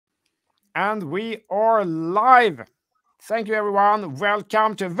And we are live. Thank you, everyone.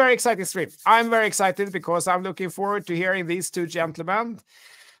 Welcome to a very exciting stream. I'm very excited because I'm looking forward to hearing these two gentlemen's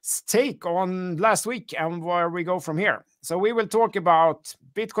take on last week and where we go from here. So we will talk about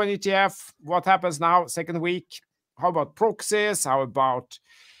Bitcoin ETF, what happens now, second week. How about Proxies? How about...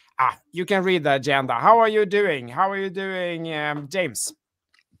 you can read the agenda. How are you doing? How are you doing, James?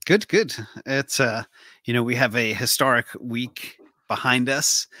 Good, good. It's, we have a historic week behind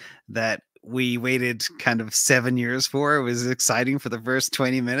us that we waited kind of 7 years for. It was exciting for the first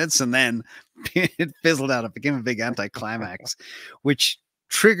 20 minutes, and then it fizzled out. It became a big anticlimax, which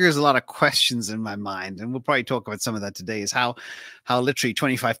triggers a lot of questions in my mind. And we'll probably talk about some of that today, is how literally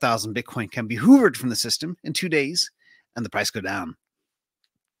 25,000 Bitcoin can be hoovered from the system in 2 days and the price go down.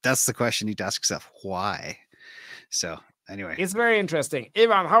 That's the question you need to ask yourself. Why? So anyway, it's very interesting.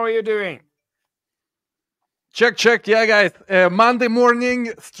 Ivan, how are you doing? Check. Yeah, guys. Monday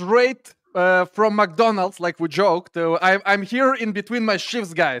morning, straight from McDonald's, like we joked. I'm here in between my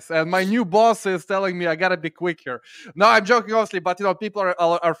shifts, guys, and my new boss is telling me I gotta be quick here. No, I'm joking, obviously, but people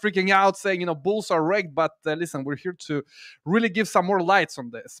are freaking out, saying bulls are rigged. But listen, we're here to really give some more lights on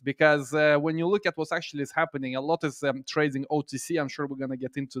this, because when you look at what actually is happening, a lot is trading OTC. I'm sure we're gonna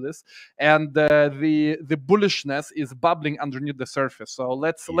get into this, and the bullishness is bubbling underneath the surface. So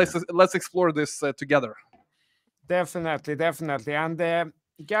let's explore this together. Definitely. And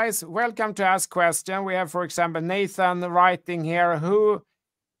guys, welcome to ask question. We have, for example, Nathan writing here, who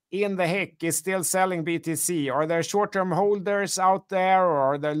in the heck is still selling BTC? Are there short-term holders out there, or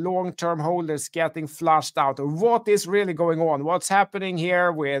are there long-term holders getting flushed out? Or what is really going on? What's happening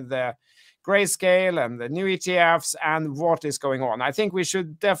here with Grayscale and the new ETFs, and what is going on? I think we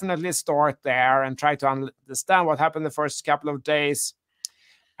should definitely start there and try to understand what happened the first couple of days.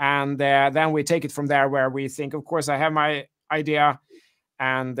 And then we take it from there, where we think, of course, I have my idea,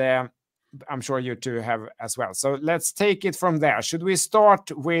 and I'm sure you two have as well. So let's take it from there. Should we start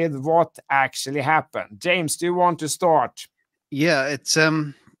with what actually happened? James, do you want to start? Yeah,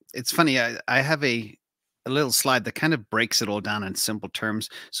 it's funny. I have a little slide that kind of breaks it all down in simple terms.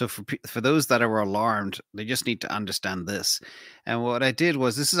 So for those that are alarmed, they just need to understand this. And what I did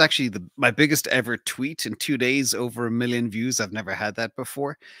was, this is actually my biggest ever tweet in 2 days, over 1 million views. I've never had that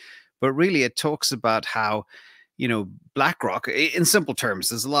before. But really, it talks about how, BlackRock, in simple terms,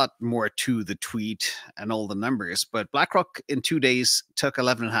 there's a lot more to the tweet and all the numbers, but BlackRock in 2 days took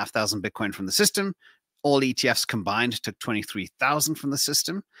 11,500 Bitcoin from the system. All ETFs combined took 23,000 from the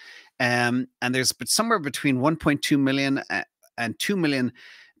system. And there's somewhere between 1.2 million and 2 million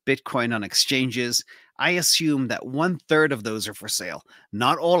Bitcoin on exchanges. I assume that 1/3 of those are for sale,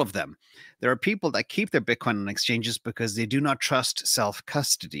 not all of them. There are people that keep their Bitcoin on exchanges because they do not trust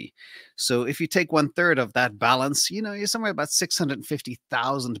self-custody. So if you take 1/3 of that balance, you're somewhere about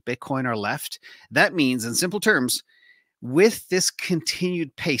 650,000 Bitcoin are left. That means, in simple terms, with this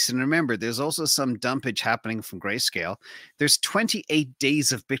continued pace, and remember, there's also some dumpage happening from Grayscale, there's 28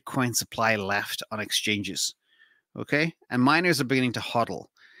 days of Bitcoin supply left on exchanges, okay? And miners are beginning to hodl.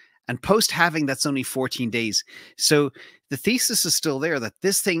 And post-halving, that's only 14 days. So the thesis is still there that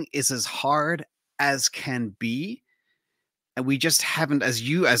this thing is as hard as can be. And we just haven't,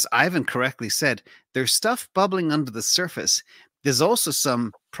 as Ivan correctly said, there's stuff bubbling under the surface. There's also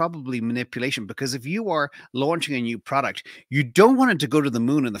some probably manipulation, because if you are launching a new product, you don't want it to go to the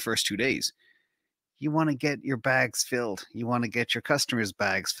moon in the first 2 days. You want to get your bags filled. You want to get your customers'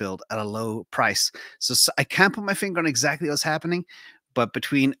 bags filled at a low price. So I can't put my finger on exactly what's happening, but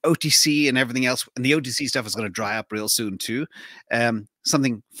between OTC and everything else, and the OTC stuff is going to dry up real soon too,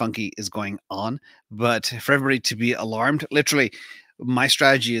 something funky is going on. But for everybody to be alarmed, literally, my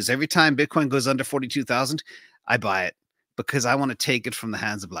strategy is every time Bitcoin goes under 42,000, I buy it, because I want to take it from the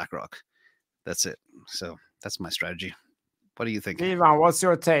hands of BlackRock. That's it. So that's my strategy. What do you think? Ivan, what's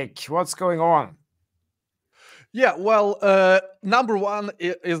your take? What's going on? Yeah, well, number one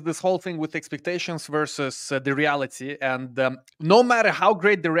is this whole thing with expectations versus the reality. And no matter how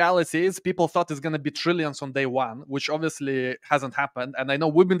great the reality is, people thought it's going to be trillions on day one, which obviously hasn't happened. And I know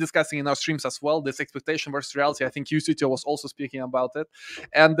we've been discussing in our streams as well, this expectation versus reality. I think UCTO was also speaking about it.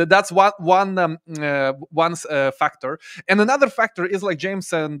 And that's one factor. And another factor is, like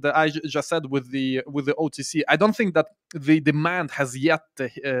James and I just said, with the OTC. I don't think that the demand has yet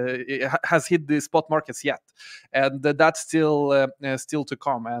has hit the spot markets yet. And that's still to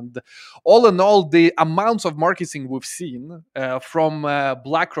come. And all in all, the amounts of marketing we've seen from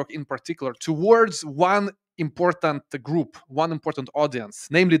BlackRock in particular towards one important group, one important audience,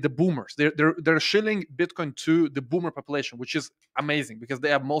 namely the boomers. They're shilling Bitcoin to the boomer population, which is amazing because they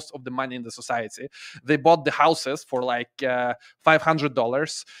have most of the money in the society. They bought the houses for like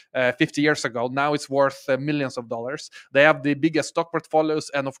 $500 50 years ago. Now it's worth millions of dollars. They have the biggest stock portfolios,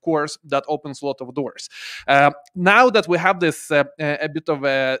 and of course that opens a lot of doors. Now that we have this a bit of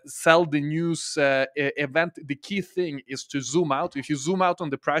a sell the news event, the key thing is to zoom out. If you zoom out on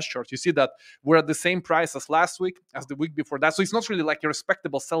the price chart, you see that we're at the same price as last week, as the week before that. So it's not really like a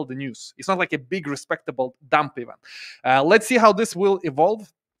respectable sell the news. It's not like a big respectable dump event. Let's see how this will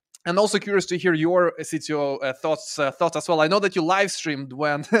evolve. And also curious to hear your CTO thoughts as well. I know that you live streamed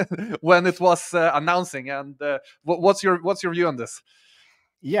when when it was announcing, and what's your view on this?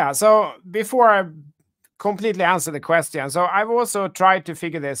 Yeah. So before I completely answer the question, so I've also tried to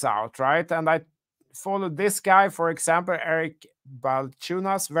figure this out, right? And I followed this guy, for example, Eric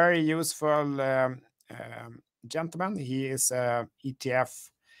Balchunas, very useful gentleman. He is a ETF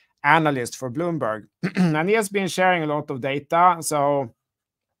analyst for Bloomberg, and he has been sharing a lot of data. So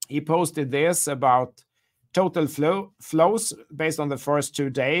he posted this about total flows based on the first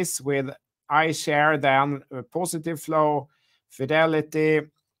 2 days, with iShare, then a positive flow, Fidelity,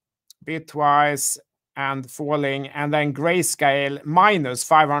 Bitwise, and falling, and then Grayscale minus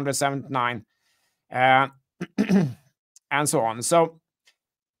 579, and so on. So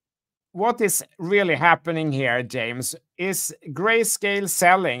what is really happening here, James? Is Grayscale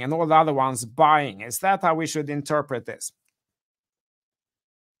selling and all the other ones buying? Is that how we should interpret this?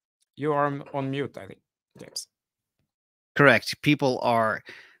 You are on mute, I think, James. Correct. People are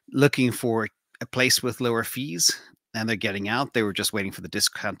looking for a place with lower fees, and they're getting out. They were just waiting for the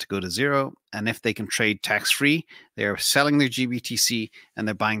discount to go to zero. And if they can trade tax-free, they're selling their GBTC and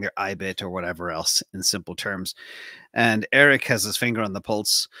they're buying their IBIT or whatever else, in simple terms. And Eric has his finger on the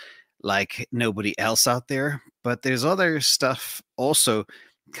pulse like nobody else out there. But there's other stuff also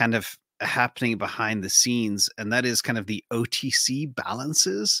kind of happening behind the scenes, and that is kind of the OTC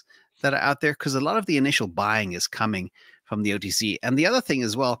balances that are out there, because a lot of the initial buying is coming from the OTC. And the other thing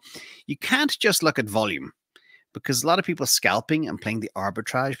as well, you can't just look at volume, because a lot of people are scalping and playing the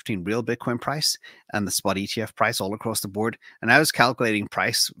arbitrage between real Bitcoin price and the spot ETF price all across the board. And I was calculating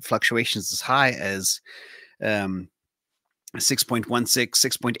price fluctuations as high as 6.16,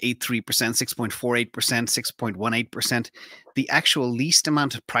 6.83%, 6.48%, 6.18%. The actual least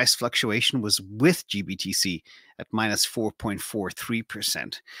amount of price fluctuation was with GBTC at minus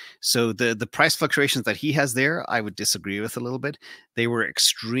 4.43%. So the price fluctuations that he has there, I would disagree with a little bit. They were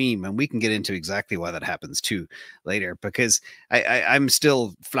extreme, and we can get into exactly why that happens too later, because I'm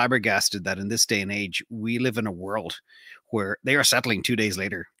still flabbergasted that in this day and age, we live in a world where they are settling 2 days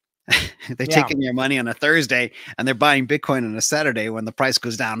later. They're taking your money on a Thursday and they're buying Bitcoin on a Saturday when the price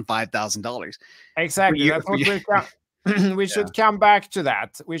goes down $5,000. Exactly. That's what we should come back to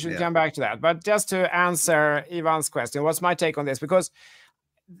that. We should come back to that. But just to answer Ivan's question, what's my take on this? Because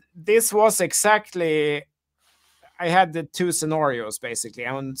this was exactly, I had the two scenarios basically.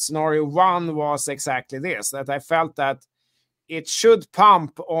 And scenario one was exactly this, that I felt that it should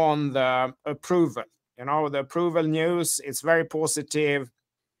pump on the approval. You know, the approval news is very positive.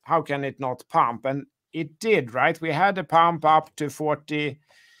 How can it not pump? And it did, right? We had a pump up to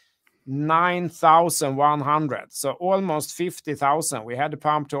 49,100. So almost 50,000. We had a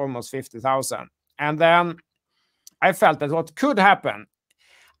pump to almost 50,000. And then I felt that what could happen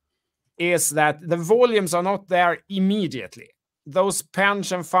is that the volumes are not there immediately. Those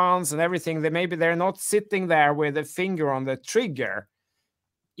pension funds and everything, maybe they're not sitting there with a finger on the trigger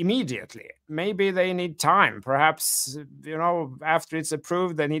immediately. Maybe they need time. Perhaps, you know, after it's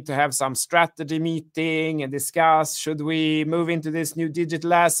approved, they need to have some strategy meeting and discuss, should we move into this new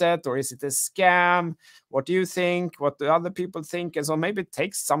digital asset, or is it a scam? What do you think? What do other people think? And so maybe it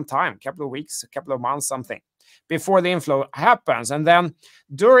takes some time, a couple of weeks, a couple of months, something, before the inflow happens. And then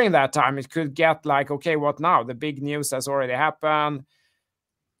during that time, it could get like, okay, what now? The big news has already happened.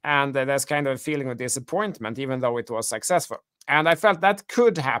 And there's kind of a feeling of disappointment, even though it was successful. And I felt that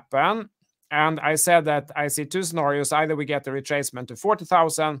could happen. And I said that I see two scenarios. Either we get the retracement to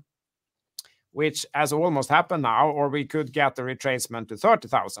 40,000, which has almost happened now, or we could get the retracement to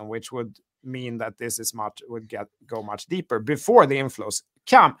 30,000, which would mean that this is go much deeper before the inflows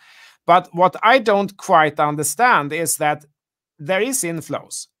come. But what I don't quite understand is that there is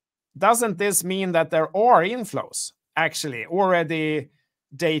inflows. Doesn't this mean that there are inflows actually already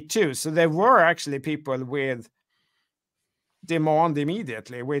day two? So there were actually people with demand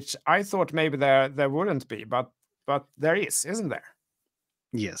immediately, which I thought maybe there wouldn't be, but there is, isn't there?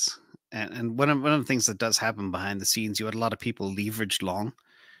 Yes. And one of the things that does happen behind the scenes, you had a lot of people leveraged long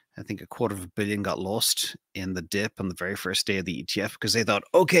I think $250 million got lost in the dip on the very first day of the ETF because they thought,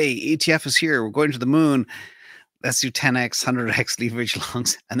 okay, ETF is here. We're going to the moon. Let's do 10x, 100x leverage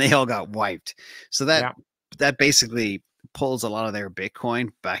longs, and they all got wiped. So that basically pulls a lot of their Bitcoin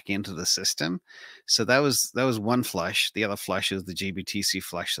back into the system. So that was one flush. The other flush is the GBTC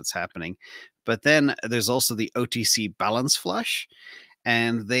flush that's happening. But then there's also the OTC balance flush,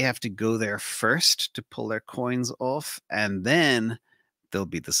 and they have to go there first to pull their coins off, and then there'll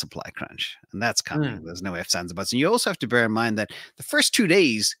be the supply crunch, and that's coming. There's no ifs, ands, or buts. And you also have to bear in mind that the first 2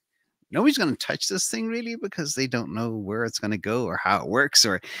 days, nobody's going to touch this thing really because they don't know where it's going to go or how it works,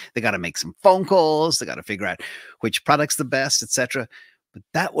 or they got to make some phone calls. They got to figure out which product's the best, etc. But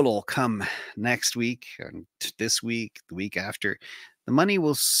that will all come next week, or this week, the week after. The money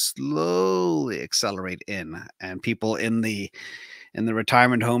will slowly accelerate in, and people in the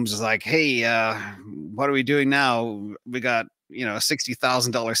retirement homes is like, hey, what are we doing now? We got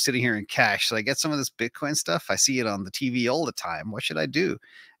 $60,000 sitting here in cash. Should I get some of this Bitcoin stuff? I see it on the TV all the time. What should I do?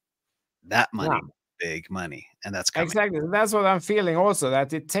 That money, big money, and that's coming. Exactly. That's what I'm feeling also,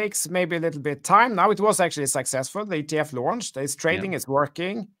 that it takes maybe a little bit time. Now it was actually successful. The ETF launched. It's trading. It's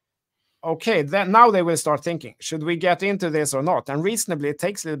working. Okay, then now they will start thinking, should we get into this or not? And reasonably, it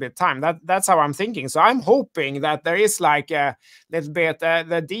takes a little bit of time. That's how I'm thinking. So I'm hoping that there is like a little bit,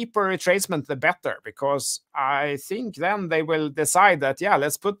 the deeper retracement, the better, because I think then they will decide that, yeah,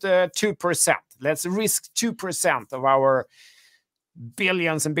 let's put 2%. Let's risk 2% of our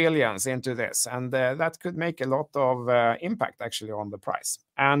billions and billions into this. And that could make a lot of impact actually on the price.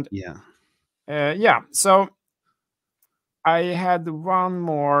 And so I had one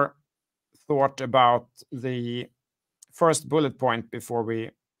more thought about the first bullet point before we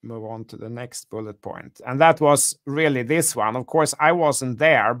move on to the next bullet point. And that was really this one. Of course, I wasn't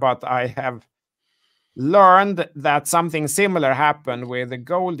there, but I have learned that something similar happened with the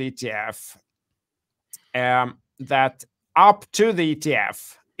gold ETF, that up to the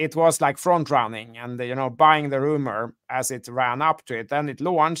ETF, it was like front running and, buying the rumor as it ran up to it. Then it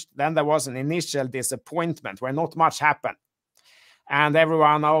launched. Then there was an initial disappointment where not much happened. And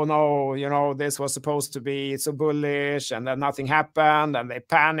everyone, oh no, this was supposed to be so bullish, and then nothing happened, and they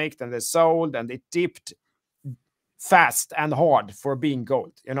panicked and they sold, and it dipped fast and hard for being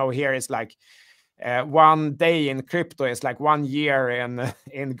gold. Here is like 1 day in crypto is like 1 year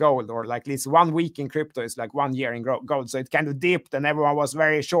in gold, or like at least 1 week in crypto is like 1 year in gold. So it kind of dipped, and everyone was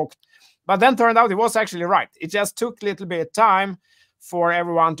very shocked. But then turned out it was actually right. It just took a little bit of time for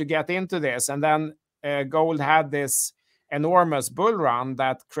everyone to get into this, and then gold had this enormous bull run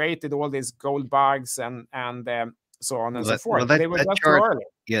that created all these gold bugs and so on and so forth. They were just too early.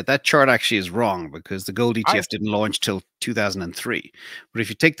 Yeah, that chart actually is wrong because the gold ETF didn't launch till 2003. But if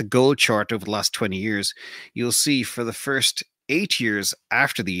you take the gold chart over the last 20 years, you'll see for the first 8 years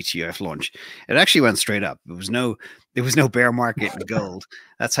after the ETF launch, it actually went straight up. There was no bear market in gold.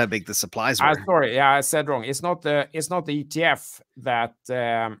 That's how big the supplies were. Sorry, I said wrong. It's not the ETF that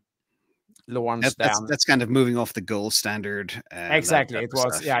launched. That's kind of moving off the gold standard. Exactly, it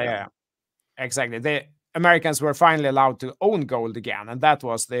was. Yeah. Exactly. The Americans were finally allowed to own gold again, and that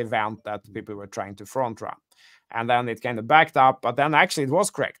was the event that people were trying to front run. And then it kind of backed up, but then actually it was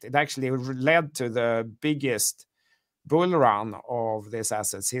correct. It actually led to the biggest bull run of this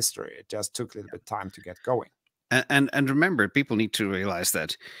asset's history. It just took a little bit of time to get going. And remember, people need to realize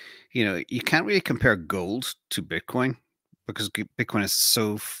that, you can't really compare gold to Bitcoin, because Bitcoin is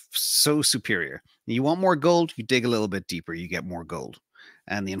so superior. You want more gold, you dig a little bit deeper, you get more gold.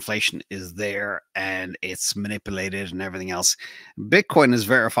 And the inflation is there, and it's manipulated and everything else. Bitcoin is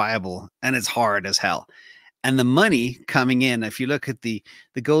verifiable, and it's hard as hell. And the money coming in, if you look at the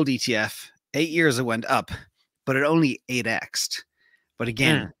gold ETF, 8 years it went up, but it only 8x'd. But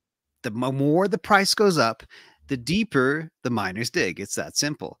again, the more the price goes up, the deeper the miners dig. It's that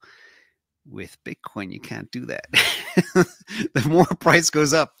simple. With Bitcoin, you can't do that. The more price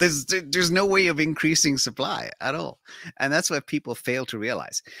goes up, there's no way of increasing supply at all. And that's what people fail to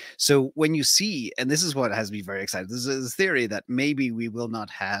realize. So when you see, and this is what has me very excited, there's a theory that maybe we will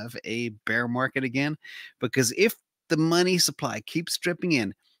not have a bear market again, because if the money supply keeps dripping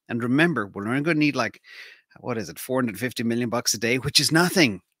in, and remember, we're only going to need like, what is it, 450 million bucks a day, which is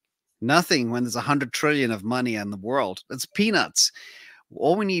nothing when there's 100 trillion of money in the world. That's peanuts.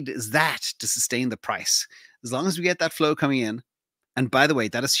 All we need is that to sustain the price. As long as we get that flow coming in, and by the way,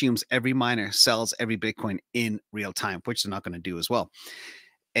 that assumes every miner sells every Bitcoin in real time, which they're not going to do as well.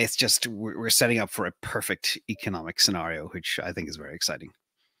 It's just, we're setting up for a perfect economic scenario, which I think is very exciting.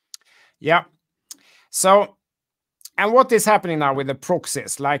 Yeah. So, and what is happening now with the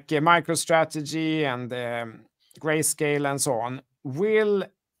proxies, like MicroStrategy and Grayscale and so on, will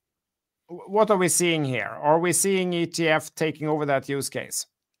what are we seeing here? Are we seeing ETF taking over that use case?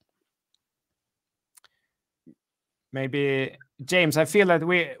 Maybe, James, I feel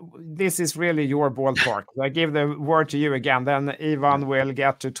that this is really your ballpark. I give the word to you again, then Ivan will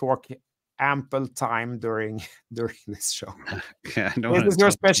get to talk ample time during this show. Yeah, this is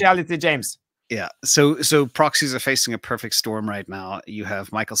your specialty, James. Yeah, so proxies are facing a perfect storm right now. You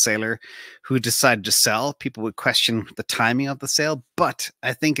have Michael Saylor, who decided to sell. People would question the timing of the sale, but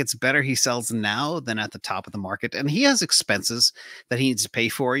I think it's better he sells now than at the top of the market. And he has expenses that he needs to pay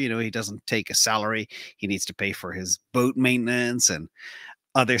for. You know, he doesn't take a salary. He needs to pay for his boat maintenance and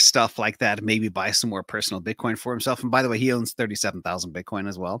other stuff like that, maybe buy some more personal Bitcoin for himself. And by the way, he owns 37,000 Bitcoin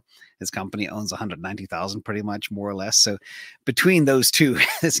as well. His company owns 190,000 pretty much, more or less. So between those two,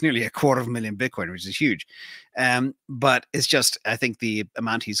 it's nearly 250,000 Bitcoin, which is huge. But it's just, I think the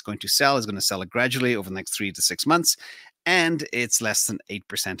amount he's going to sell is going to sell it gradually over the next 3 to 6 months. And it's less than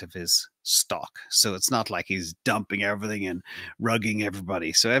 8% of his stock. So it's not like he's dumping everything and rugging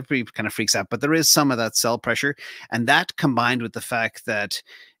everybody. So everybody kind of freaks out. But there is some of that sell pressure. And that combined with the fact that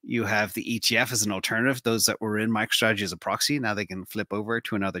you have the ETF as an alternative, those that were in MicroStrategy as a proxy, now they can flip over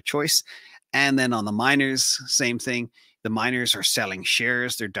to another choice. And then on the miners, same thing. The miners are selling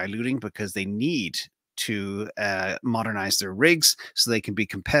shares. They're diluting because they need to modernize their rigs so they can be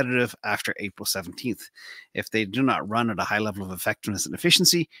competitive after April 17th. If they do not run at a high level of effectiveness and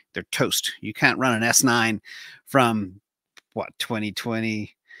efficiency, they're toast. You can't run an S9 from,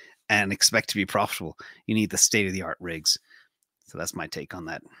 2020 and expect to be profitable. You need the state-of-the-art rigs. So that's my take on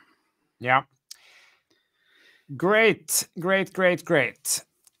that. Yeah. Great.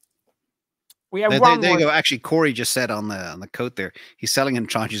 We have one there more. you go. Actually, Corey just said on the quote there, he's selling in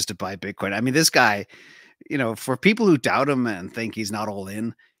tranches to buy Bitcoin. I mean, this guy, you know, for people who doubt him and think he's not all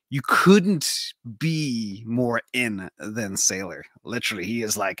in, you couldn't be more in than Saylor. Literally, he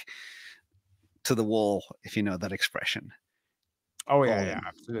is like to the wall, if you know that expression. Oh yeah,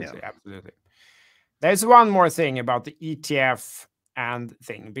 absolutely. There's one more thing about the ETF and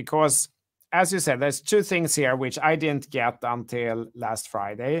thing, because as you said, there's two things here which I didn't get until last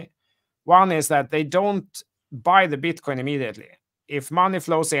Friday. One is that they don't buy the Bitcoin immediately. If money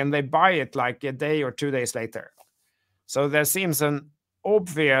flows in, they buy it like a day or 2 days later. So there seems an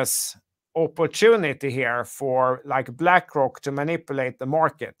obvious opportunity here for like BlackRock to manipulate the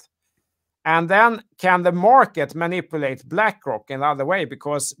market. And then can the market manipulate BlackRock in another way?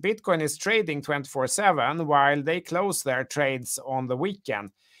 Because Bitcoin is trading 24/7 while they close their trades on the weekend.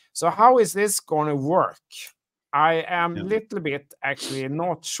 So how is this going to work? I am a little bit actually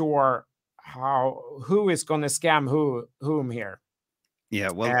not sure who is going to scam whom here.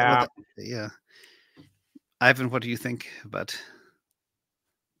 Yeah, well, Ivan, what do you think about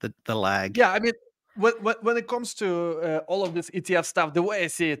the lag? Yeah, I mean, when it comes to all of this ETF stuff, the way I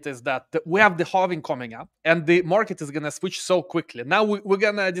see it is that we have the halving coming up, and the market is going to switch so quickly. Now we're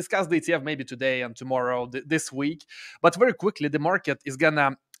going to discuss the ETF maybe today and tomorrow, this week, but very quickly the market is going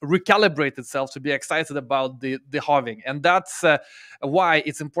to recalibrate itself to be excited about the halving, and that's why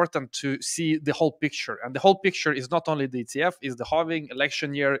it's important to see the whole picture. And the whole picture is not only the ETF, is the halving,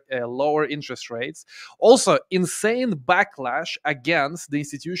 election year, lower interest rates, also insane backlash against the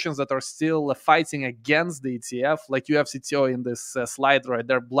institutions that are still fighting against the ETF, like you have CTO in this slide right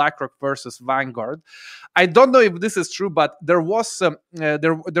there, BlackRock versus Vanguard. I don't know if this is true, but there was there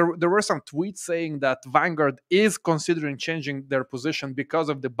were some tweets saying that Vanguard is considering changing their position because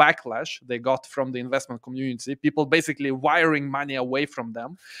of the backlash they got from the investment community, people basically wiring money away from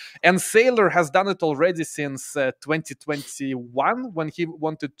them. And Saylor has done it already since 2021 when he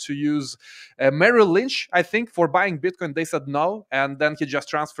wanted to use Merrill Lynch, I think, for buying Bitcoin. They said no, and then he just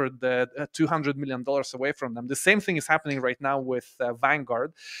transferred the $200 million away from them. The same thing is happening right now with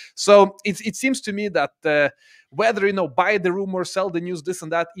Vanguard. So it seems to me that whether, buy the rumor, sell the news, this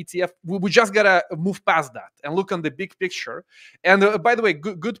and that, ETF, we just gotta move past that and look on the big picture. And by the way,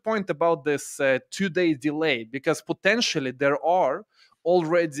 good point about this 2-day delay, because potentially there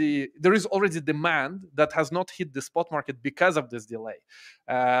is already demand that has not hit the spot market because of this delay.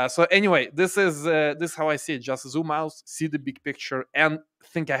 So anyway, this is how I see it. Just zoom out, see the big picture, and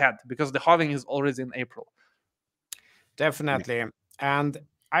think ahead, because the halving is already in April. Definitely. And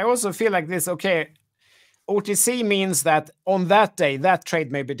I also feel like this, OTC means that on that day, that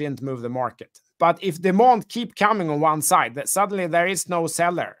trade maybe didn't move the market. But if demand keep coming on one side, that suddenly there is no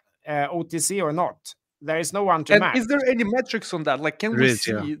seller, OTC or not. There is no one to match. Is there any metrics on that? Like, can we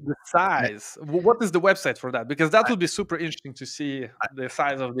see the size? What is the website for that? Because that would be super interesting to see the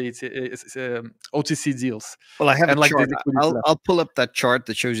size of the OTC deals. Well, I have a chart. I'll pull up that chart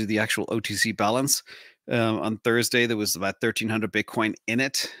that shows you the actual OTC balance. On Thursday, there was about 1,300 Bitcoin in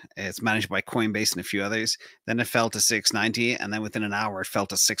it. It's managed by Coinbase and a few others. Then it fell to 690, and then within an hour, it fell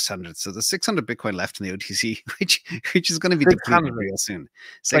to 600. So there's 600 Bitcoin left in the OTC, which is going to be depleted real soon.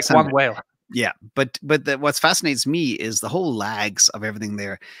 Like one whale. Yeah, but what fascinates me is the whole lags of everything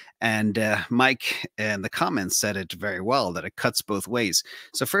there. And Mike in the comments said it very well, that it cuts both ways.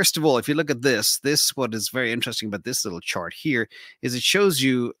 So first of all, if you look at this, what is very interesting about this little chart here is it shows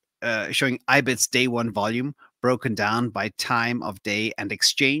you showing IBIT's day one volume broken down by time of day and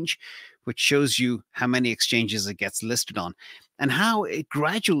exchange, which shows you how many exchanges it gets listed on and how it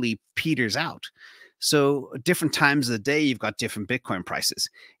gradually peters out. So different times of the day, you've got different Bitcoin prices.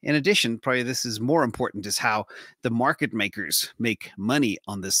 In addition, probably this is more important, is how the market makers make money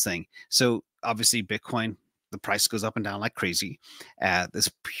on this thing. So obviously Bitcoin, the price goes up and down like crazy.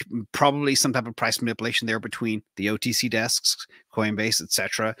 There's probably some type of price manipulation there between the OTC desks, Coinbase,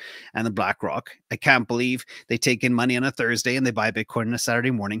 etc., and the Blackrock. I can't believe they take in money on a Thursday and they buy Bitcoin on a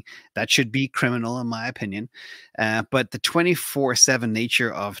Saturday morning. That should be criminal, in my opinion. But the 24/7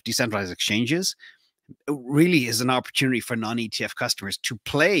 nature of decentralized exchanges really is an opportunity for non-ETF customers to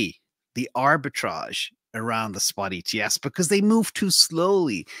play the arbitrage around the spot ETFs because they move too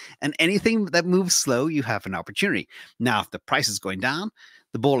slowly, and anything that moves slow, you have an opportunity. Now, if the price is going down,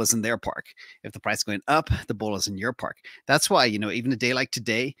 the ball is in their park. If the price is going up, the ball is in your park. That's why, you know, even a day like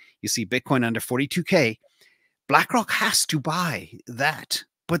today, you see Bitcoin under 42K. BlackRock has to buy that,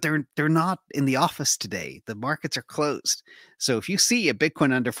 but they're not in the office today. The markets are closed. So if you see a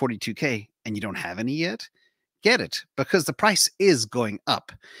Bitcoin under 42K and you don't have any yet, get it, because the price is going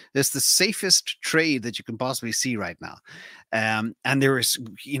up. It's the safest trade that you can possibly see right now. And there is,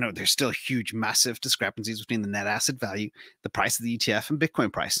 you know, there's still huge, massive discrepancies between the net asset value, the price of the ETF, and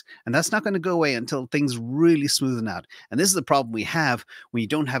Bitcoin price. And that's not going to go away until things really smoothen out. And this is the problem we have when you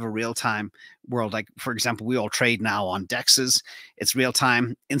don't have a real-time world. Like, for example, we all trade now on DEXs. It's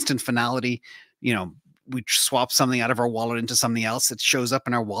real-time, instant finality. You know, we swap something out of our wallet into something else. It shows up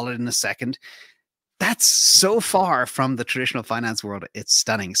in our wallet in a second. That's so far from the traditional finance world. It's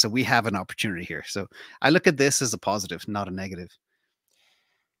stunning. So we have an opportunity here. So I look at this as a positive, not a negative.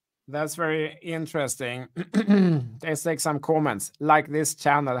 That's very interesting. Let's take some comments. Like, this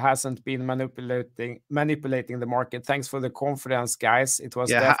channel hasn't been manipulating the market. Thanks for the confidence, guys. It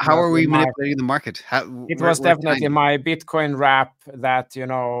was how are we manipulating the market? It was definitely my Bitcoin rap that, you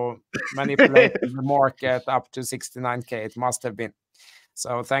know, manipulated the market up to 69K. It must have been.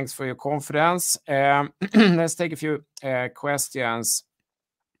 So thanks for your confidence. Let's take a few questions.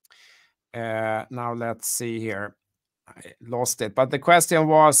 Now let's see here. I lost it, but the question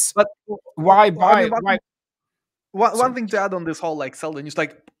was, why buy? One thing to add on this whole like sell the news,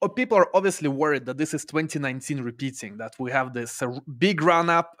 like people are obviously worried that this is 2019 repeating, that we have this big run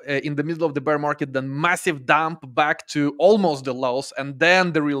up in the middle of the bear market, then massive dump back to almost the lows, and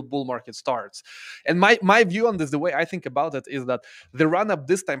then the real bull market starts. And my view on this, the way I think about it, is that the run up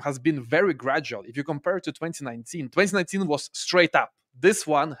this time has been very gradual. If you compare it to 2019 was straight up. This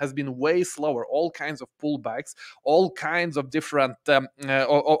one has been way slower. All kinds of pullbacks, all kinds of different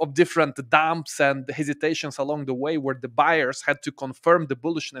dumps and hesitations along the way, where the buyers had to confirm the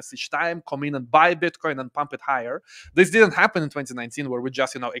bullishness each time, come in and buy Bitcoin and pump it higher. This didn't happen in 2019, where we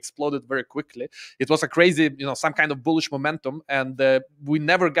just, you know, exploded very quickly. It was a crazy, you know, some kind of bullish momentum, and we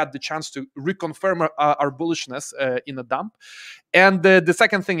never got the chance to reconfirm our bullishness in a dump. And the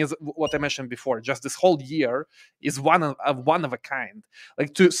second thing is what I mentioned before. Just this whole year is one of a kind.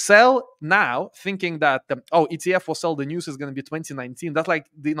 Like, to sell now, thinking that ETF will sell the news is going to be 2019. That's like,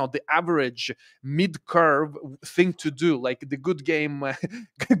 you know, the average mid-curve thing to do. Like the Good Game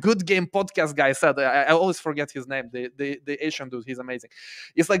podcast guy said. I always forget his name. The Asian dude. He's amazing.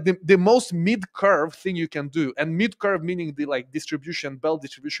 It's like the most mid-curve thing you can do, and mid-curve meaning the like bell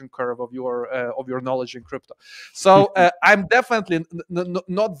distribution curve of your knowledge in crypto. So I'm definitely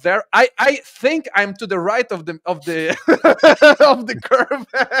not there. I think I'm to the right of the of the curve,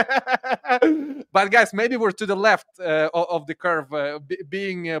 but guys, maybe we're to the left of the curve,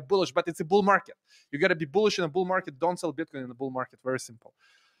 being bullish. But it's a bull market. You got to be bullish in a bull market. Don't sell Bitcoin in a bull market. Very simple.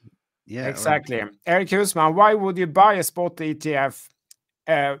 Yeah, exactly. Right. Eric Husman, why would you buy a spot ETF,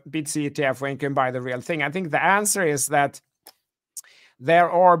 BTC ETF, when you can buy the real thing? I think the answer is that there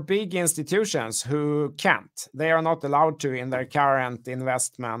are big institutions who can't. They are not allowed to in their current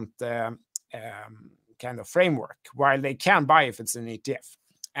investment kind of framework, while they can buy if it's an ETF.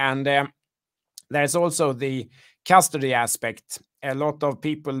 And there's also the custody aspect. A lot of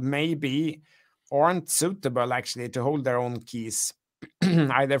people maybe aren't suitable actually to hold their own keys,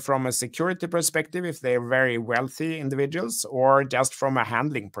 either from a security perspective, if they're very wealthy individuals, or just from a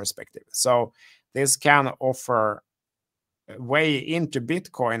handling perspective. So this can offer a way into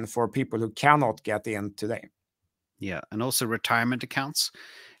Bitcoin for people who cannot get in today. Yeah, and also retirement accounts.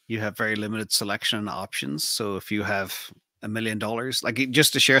 You have very limited selection and options. So if you have $1 million, like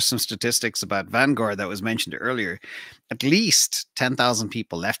just to share some statistics about Vanguard that was mentioned earlier, at least 10,000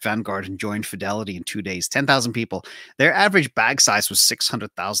 people left Vanguard and joined Fidelity in 2 days. 10,000 people. Their average bag size was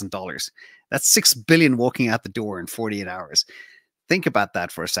 $600,000. That's $6 billion walking out the door in 48 hours. Think about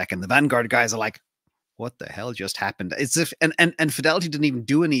that for a second. The Vanguard guys are like, what the hell just happened? It's if and Fidelity didn't even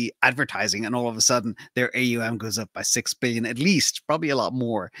do any advertising, and all of a sudden their AUM goes up by 6 billion, at least, probably a lot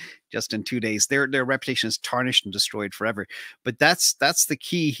more, just in 2 days. Their reputation is tarnished and destroyed forever. But that's the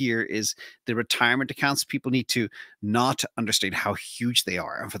key here, is the retirement accounts. People need to not understand how huge they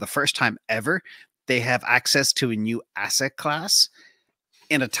are, and for the first time ever, they have access to a new asset class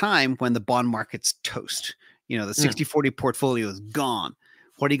in a time when the bond market's toast. You know, the 60-40 portfolio is gone.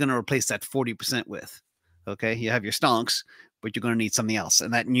 What are you going to replace that 40% with? Okay, you have your stonks, but you're going to need something else.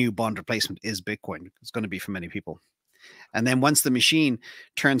 And that new bond replacement is Bitcoin. It's going to be for many people. And then once the machine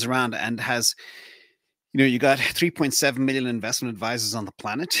turns around and has, you know, you got 3.7 million investment advisors on the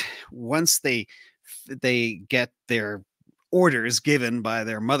planet. Once they get their orders given by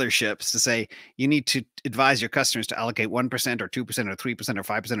their motherships to say, you need to advise your customers to allocate 1% or 2% or 3% or 5%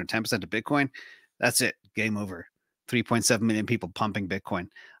 or 10% to Bitcoin, that's it. Game over. 3.7 million people pumping Bitcoin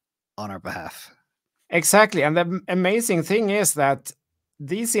on our behalf. Exactly. And the amazing thing is that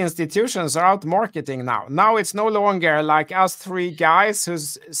these institutions are out marketing now. Now it's no longer like us three guys who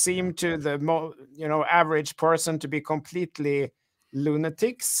seem to the average person to be completely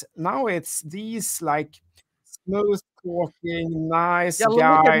lunatics. Now it's these like smooth talking, nice guys. Look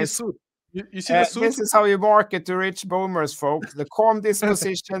at his suit. You see the suit? This is how you market to rich boomers, folk. The calm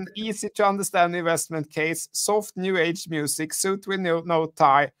disposition, easy to understand investment case, soft new age music, suit with no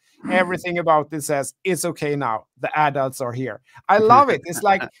tie. Everything about this says it's okay now. The adults are here. I love it. It's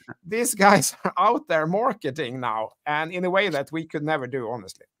like these guys are out there marketing now, and in a way that we could never do,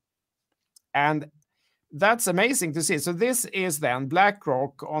 honestly. And that's amazing to see. So this is then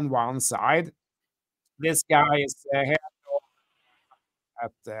BlackRock on one side. This guy is head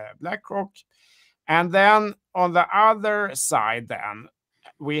at BlackRock. And then on the other side, then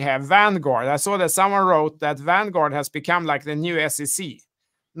we have Vanguard. I saw that someone wrote that Vanguard has become like the new SEC.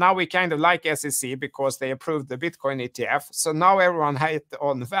 Now we kind of like SEC because they approved the Bitcoin ETF. So now everyone hate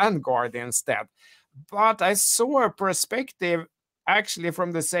on Vanguard instead. But I saw a perspective actually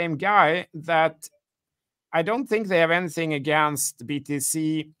from the same guy that I don't think they have anything against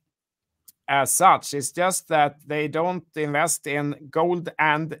BTC as such. It's just that they don't invest in gold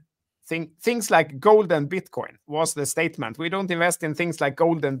and things like gold and Bitcoin was the statement. We don't invest in things like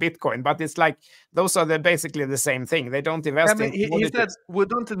gold and Bitcoin, but it's like those are basically the same thing. They don't invest in. He said we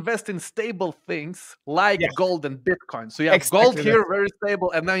don't invest in stable things like gold and Bitcoin. So you have exactly gold here, very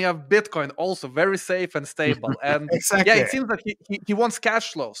stable, and then you have Bitcoin also very safe and stable. And exactly. Yeah, it seems that he wants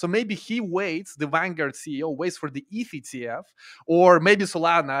cash flow. So maybe he waits, the Vanguard CEO waits for the ETH ETF, or maybe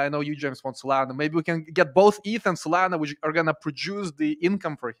Solana. I know you, James, want Solana. Maybe we can get both ETH and Solana, which are gonna produce the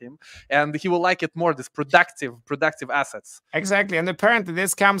income for him. And he will like it more, this productive assets. Exactly. And apparently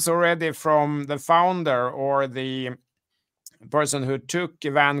this comes already from the founder or the person who took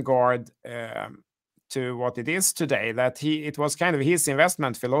Vanguard to what it is today, that it was kind of his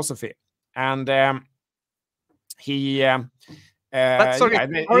investment philosophy. And he wants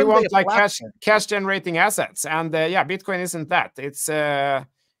like cash generating assets. And Bitcoin isn't that.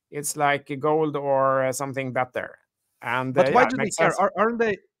 It's like gold or something better. And but why do they care? Aren't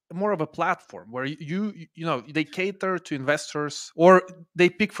they more of a platform where you know they cater to investors, or they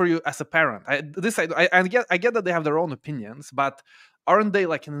pick for you as a parent? I get that they have their own opinions, but aren't they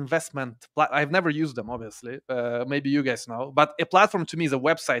like an investment? I've never used them, obviously. Maybe you guys know, but a platform to me is a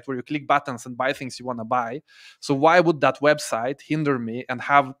website where you click buttons and buy things you want to buy. So why would that website hinder me and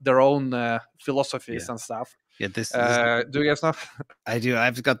have their own philosophies and stuff? Yeah, this do you guys know? I do.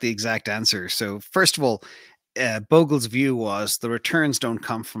 I've got the exact answer. So first of all, Bogle's view was the returns don't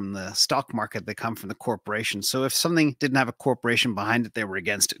come from the stock market, they come from the corporation. So if something didn't have a corporation behind it, they were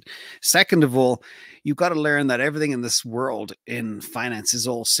against it. Second of all, you've got to learn that everything in this world in finance is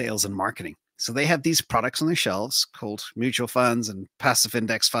all sales and marketing. So they have these products on their shelves called mutual funds and passive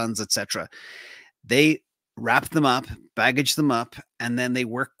index funds, etc. They wrap them up, baggage them up, and then they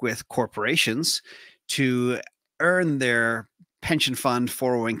work with corporations to earn their pension fund,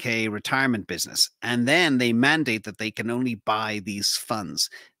 401k, retirement business. And then they mandate that they can only buy these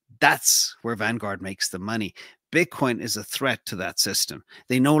funds. That's where Vanguard makes the money. Bitcoin is a threat to that system.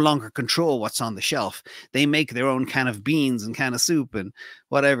 They no longer control what's on the shelf. They make their own can of beans and can of soup and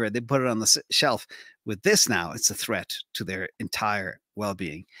whatever. They put it on the shelf. With this now, it's a threat to their entire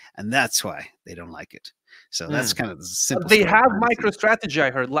well-being. And that's why they don't like it. So that's kind of the simple. They have MicroStrategy,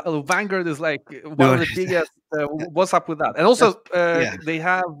 I heard. Vanguard is like one of the biggest. What's up with that? And also,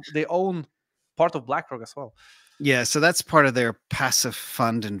 they own part of Blackrock as well. Yeah, so that's part of their passive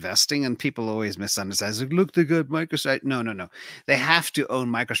fund investing, and people always misunderstand. Like, look, they got MicroStrategy. No. They have to own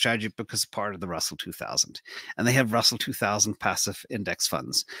MicroStrategy because part of the Russell 2000, and they have Russell 2000 passive index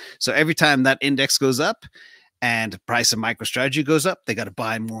funds. So every time that index goes up and the price of MicroStrategy goes up, they got to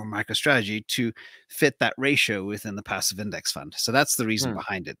buy more MicroStrategy to fit that ratio within the passive index fund. So that's the reason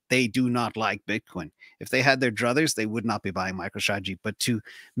behind it. They do not like Bitcoin. If they had their druthers, they would not be buying MicroStrategy. But to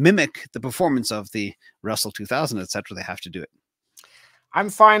mimic the performance of the Russell 2000, etc., they have to do it. I'm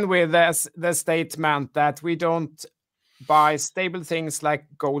fine with the statement that we don't buy stable things like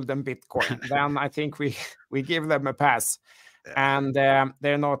gold and Bitcoin. Then I think we give them a pass. And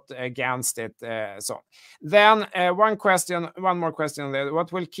they're not against it. So then one more question there.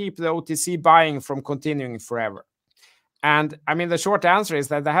 What will keep the OTC buying from continuing forever? And I mean, the short answer is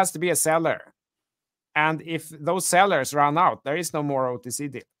that there has to be a seller. And if those sellers run out, there is no more OTC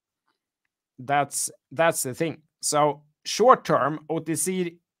deal. That's the thing. So short term,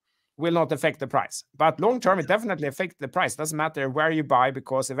 OTC will not affect the price. But long term, it definitely affects the price. Doesn't matter where you buy,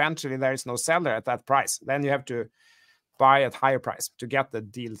 because eventually there is no seller at that price. Then you have to buy at higher price to get the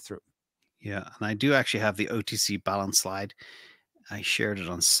deal through. Yeah, and I do actually have the OTC balance slide. I shared it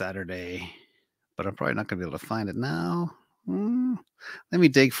on Saturday, but I'm probably not going to be able to find it now. Let me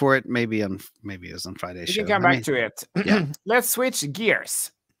dig for it. Maybe it was on Friday's show. You can come back to it. Yeah. Let's switch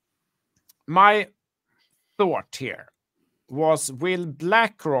gears. My thought here was, will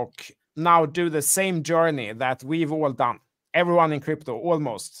BlackRock now do the same journey that we've all done? Everyone in crypto,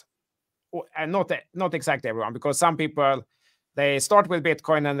 almost. And not exactly everyone, because some people, they start with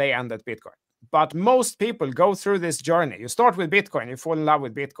Bitcoin and they end at Bitcoin. But most people go through this journey. You start with Bitcoin, you fall in love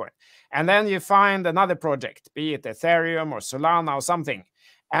with Bitcoin, and then you find another project, be it Ethereum or Solana or something.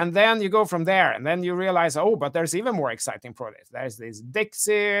 And then you go from there, and then you realize, oh, but there's even more exciting projects. There's these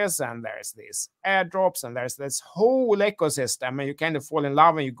DEXs, and there's these airdrops, and there's this whole ecosystem, and you kind of fall in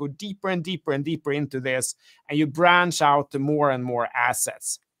love, and you go deeper and deeper and deeper into this, and you branch out to more and more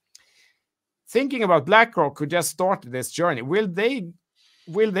assets. Thinking about BlackRock, who just started this journey, will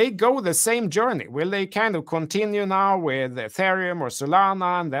they go the same journey? Will they kind of continue now with Ethereum or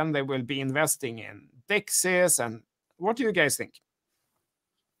Solana, and then they will be investing in DEXs? And what do you guys think?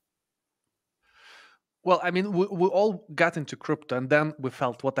 Well, I mean, we all got into crypto, and then we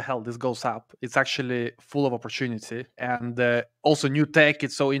felt, what the hell, this goes up. It's actually full of opportunity, and also new tech.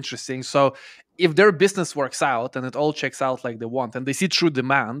 It's so interesting. So if their business works out and it all checks out like they want, and they see true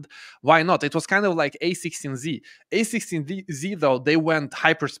demand, why not? It was kind of like A16Z. A16Z, though, they went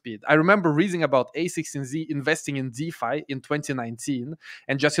hyperspeed. I remember reading about A16Z investing in DeFi in 2019,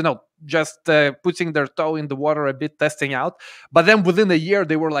 and just putting their toe in the water a bit, testing out. But then within a year,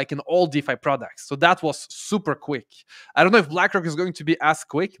 they were like in all DeFi products. So that was super quick. I don't know if BlackRock is going to be as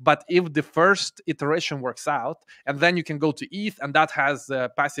quick, but if the first iteration works out, and then you can go to ETH, and that has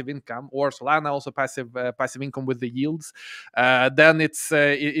passive income, or Solana also passive income with the yields, then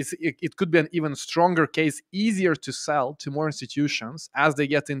it could be an even stronger case, easier to sell to more institutions as they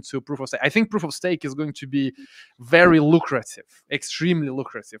get into proof of stake. I think proof of stake is going to be very lucrative, extremely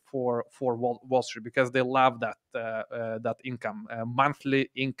lucrative for Wall Street, because they love that income, monthly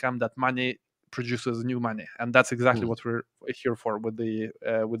income, that money produces new money, and that's exactly what we're here for with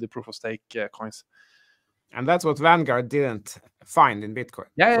the proof of stake coins. And that's what Vanguard didn't find in Bitcoin.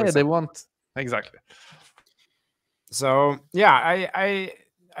 Yeah, they want exactly. So yeah,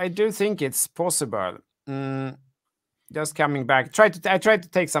 I do think it's possible. Just coming back, I tried to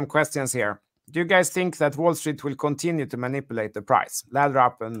take some questions here. Do you guys think that Wall Street will continue to manipulate the price, ladder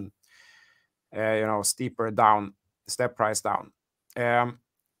up and steeper down, step price down, and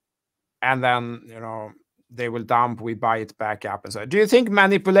then they will dump, we buy it back up, and so? Do you think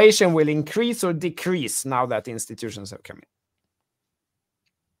manipulation will increase or decrease now that institutions have come in?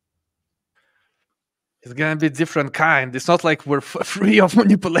 It's going to be different kind. It's not like we're free of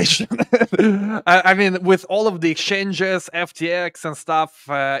manipulation. I mean, with all of the exchanges, FTX and stuff,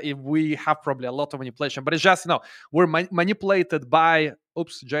 we have probably a lot of manipulation. But it's just, we're manipulated by,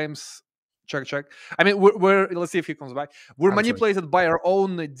 James check. I mean, we're let's see if he comes back. We're I'm manipulated by our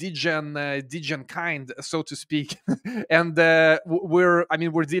own degen kind, so to speak, and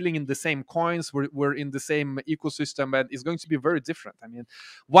we're dealing in the same coins. We're in the same ecosystem, and it's going to be very different. I mean,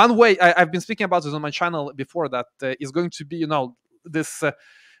 one way I've been speaking about this on my channel before, that is going to be, this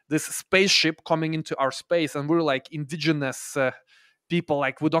spaceship coming into our space, and we're like indigenous people,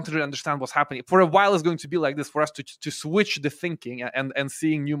 like we don't really understand what's happening. For a while it's going to be like this, for us to switch the thinking and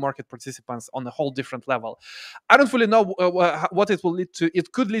seeing new market participants on a whole different level. I don't really know what it will lead to.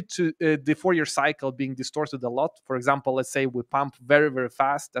 It could lead to the 4-year cycle being distorted a lot. For example, let's say we pump very, very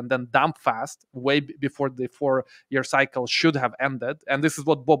fast and then dump fast way before the 4-year cycle should have ended, and this is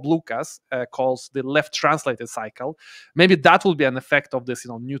what Bob Lucas calls the left translated cycle. Maybe that will be an effect of this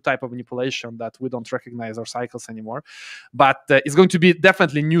new type of manipulation, that we don't recognize our cycles anymore. But it's going to be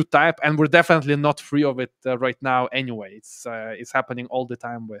definitely new type, and we're definitely not free of it right now anyway. It's happening all the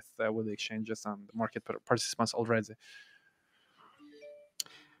time with the exchanges and market participants already.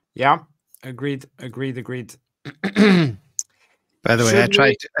 Yeah, agreed. By the way, I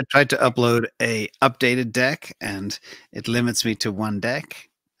tried to upload a updated deck, and it limits me to one deck.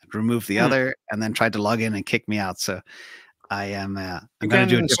 I'd remove the other, and then tried to log in and kick me out. So I am. I'm going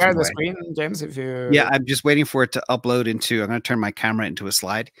to do it. Share the screen, James, if you. Yeah, I'm just waiting for it to upload into. I'm going to turn my camera into a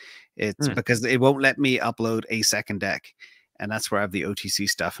slide. It's because it won't let me upload a second deck, and that's where I have the OTC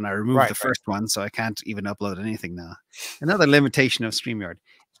stuff. And I removed the first one, so I can't even upload anything now. Another limitation of StreamYard.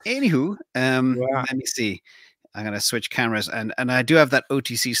 Anywho, let me see. I'm going to switch cameras, and I do have that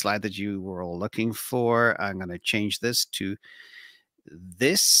OTC slide that you were all looking for. I'm going to change this to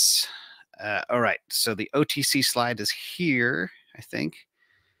this. All right, so the OTC slide is here, I think.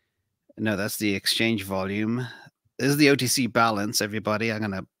 No, that's the exchange volume. This is the OTC balance, everybody. I'm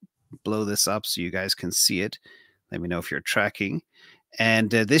going to blow this up so you guys can see it. Let me know if you're tracking.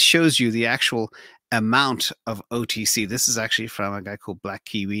 And this shows you the actual amount of OTC. This is actually from a guy called Black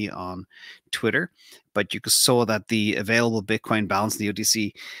Kiwi on Twitter. But you saw that the available Bitcoin balance in the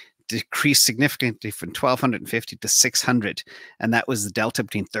OTC decreased significantly from 1,250 to 600, and that was the delta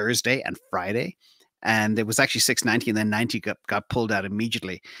between Thursday and Friday. And it was actually 690, and then 90 got pulled out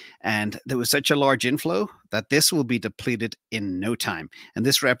immediately. And there was such a large inflow that this will be depleted in no time. And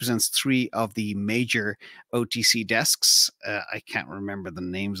this represents 3 of the major OTC desks. I can't remember the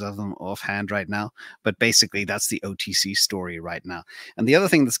names of them offhand right now, but basically that's the OTC story right now. And the other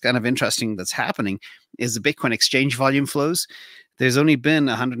thing that's kind of interesting that's happening is the Bitcoin exchange volume flows. There's only been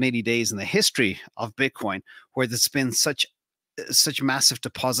 180 days in the history of Bitcoin where there's been such massive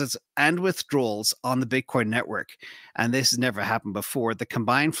deposits and withdrawals on the Bitcoin network. And this has never happened before. The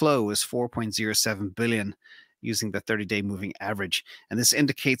combined flow is 4.07 billion using the 30-day moving average. And this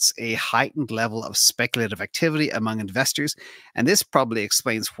indicates a heightened level of speculative activity among investors. And this probably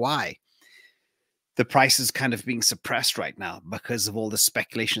explains why the price is kind of being suppressed right now, because of all the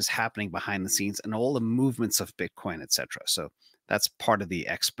speculations happening behind the scenes and all the movements of Bitcoin, etc. So that's part of the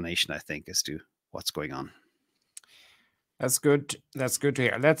explanation, I think, as to what's going on. That's good. That's good to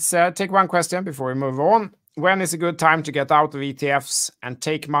hear. Let's take one question before we move on. When is a good time to get out of ETFs and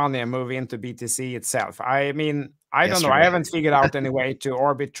take money and move into BTC itself? I mean, I don't know. I haven't figured out any way to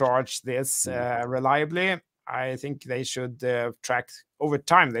arbitrage this reliably. I think they should track over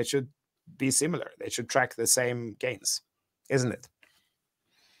time. They should be similar. They should track the same gains, isn't it?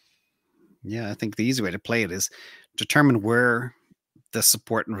 Yeah, I think the easy way to play it is determine where the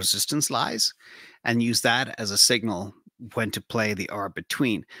support and resistance lies and use that as a signal when to play the arb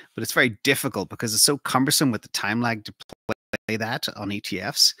between. But it's very difficult because it's so cumbersome with the time lag to play that on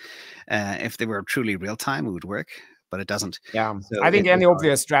ETFs. If they were truly real time, it would work, but it doesn't. Yeah, so I think any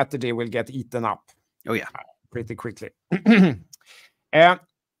obvious strategy will get eaten up. Oh yeah, pretty quickly.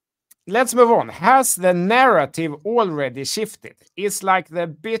 Let's move on. Has the narrative already shifted? Is like the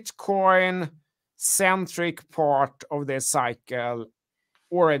Bitcoin centric part of this cycle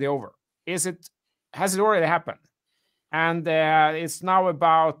already over? Has it already happened? And it's now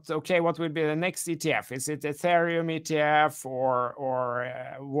about, okay, what will be the next ETF? Is it Ethereum ETF or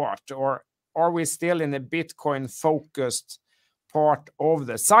what? Or are we still in a Bitcoin focused part of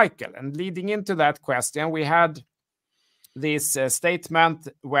the cycle? And leading into that question, we had this statement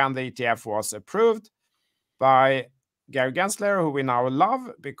when the ETF was approved by Gary Gensler, who we now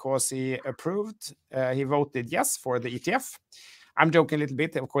love because he approved, he voted yes for the ETF. I'm joking a little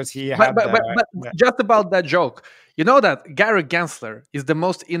bit. Of course, he had... But just about that joke, you know that Gary Gensler is the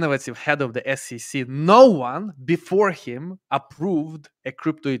most innovative head of the SEC. No one before him approved a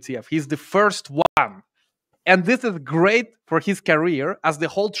crypto ETF. He's the first one. And this is great for his career as the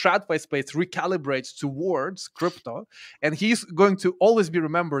whole TradFi space recalibrates towards crypto. And he's going to always be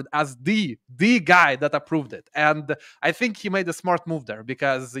remembered as the guy that approved it. And I think he made a smart move there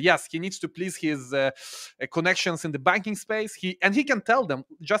because, yes, he needs to please his connections in the banking space. He can tell them,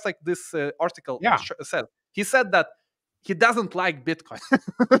 just like this article said, he said that he doesn't like Bitcoin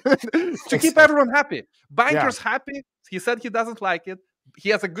to keep everyone happy. Bankers happy. He said he doesn't like it. He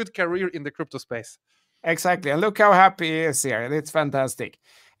has a good career in the crypto space. Exactly. And look how happy he is here. It's fantastic.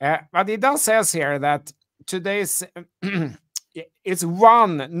 But it does says here that today's it's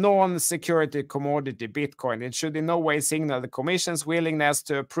one non-security commodity, Bitcoin. It should in no way signal the Commission's willingness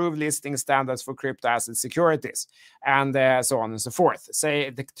to approve listing standards for crypto asset securities and so on and so forth.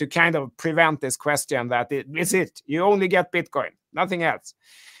 Say to kind of prevent this question that is it. You only get Bitcoin, nothing else.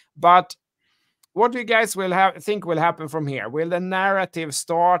 But what do you guys think will happen from here? Will the narrative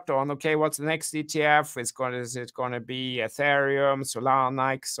start on, okay, what's the next ETF? Is it going to be Ethereum,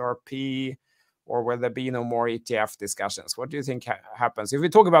 Solana, XRP, or will there be no more ETF discussions? What do you think happens? If we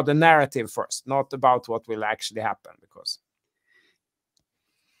talk about the narrative first, not about what will actually happen, because...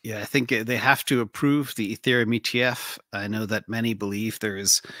 Yeah, I think they have to approve the Ethereum ETF. I know that many believe there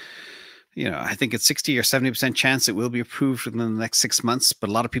is... I think it's 60 or 70% chance it will be approved within the next 6 months. But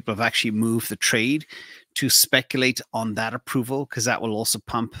a lot of people have actually moved the trade to speculate on that approval because that will also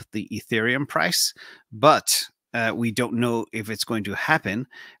pump the Ethereum price. But we don't know if it's going to happen.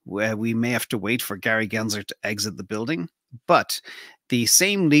 We may have to wait for Gary Gensler to exit the building. But the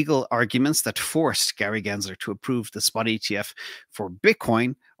same legal arguments that forced Gary Gensler to approve the spot ETF for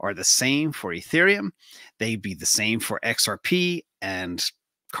Bitcoin are the same for Ethereum. They'd be the same for XRP and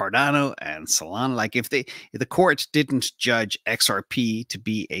Cardano and Solana. Like if the court didn't judge XRP to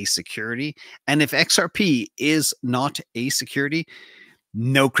be a security, and if XRP is not a security,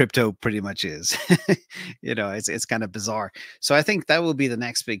 no crypto pretty much is. It's kind of bizarre. So I think that will be the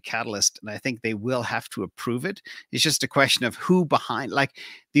next big catalyst, and I think they will have to approve it. It's just a question of who behind. Like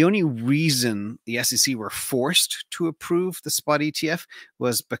the only reason the SEC were forced to approve the spot ETF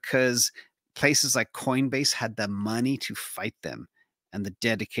was because places like Coinbase had the money to fight them and the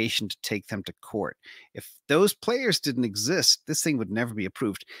dedication to take them to court. If those players didn't exist, this thing would never be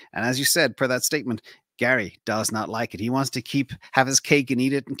approved. And as you said, per that statement, Gary does not like it. He wants to have his cake and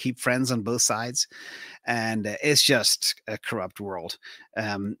eat it and keep friends on both sides. And it's just a corrupt world.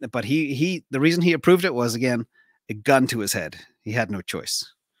 But the reason he approved it was, again, a gun to his head. He had no choice.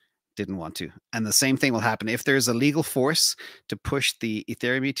 Didn't want to. And the same thing will happen. If there's a legal force to push the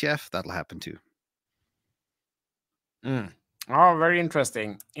Ethereum ETF, that'll happen too. Oh, very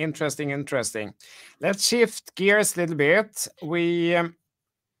interesting. Interesting. Let's shift gears a little bit.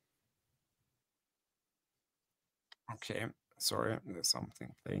 Okay, sorry, there's something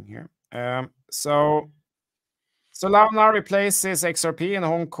playing here. So Solana replaces XRP in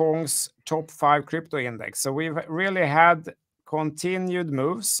Hong Kong's top 5 crypto index. So we've really had continued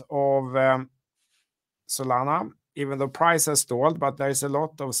moves of Solana, even though price has stalled, but there's a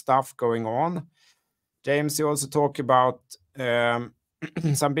lot of stuff going on. James, you also talk about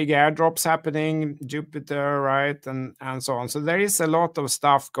some big airdrops happening, Jupiter, right, and so on. So there is a lot of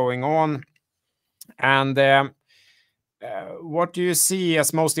stuff going on. And what do you see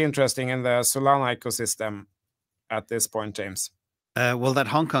as most interesting in the Solana ecosystem at this point, James? Well, that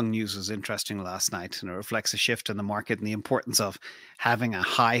Hong Kong news was interesting last night, and it reflects a shift in the market and the importance of having a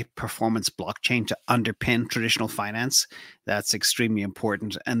high-performance blockchain to underpin traditional finance. That's extremely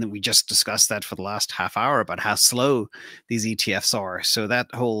important. And then we just discussed that for the last half hour about how slow these ETFs are. So that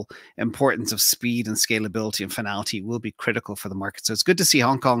whole importance of speed and scalability and finality will be critical for the market. So it's good to see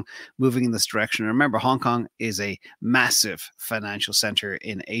Hong Kong moving in this direction. And remember, Hong Kong is a massive financial center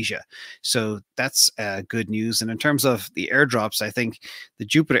in Asia. So that's good news. And in terms of the airdrops, I think the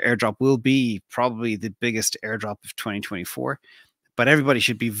Jupiter airdrop will be probably the biggest airdrop of 2024. But everybody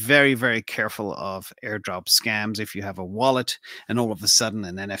should be very, very careful of airdrop scams. If you have a wallet and all of a sudden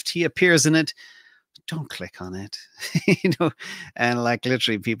an NFT appears in it, don't click on it. And like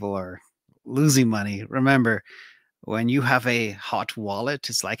literally people are losing money. Remember, when you have a hot wallet,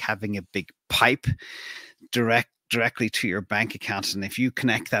 it's like having a big pipe directly to your bank account. And if you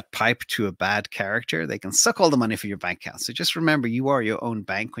connect that pipe to a bad character, they can suck all the money from your bank account. So just remember, you are your own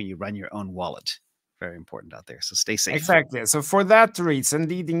bank when you run your own wallet. Very important out there. So stay safe. Exactly. So for that reason,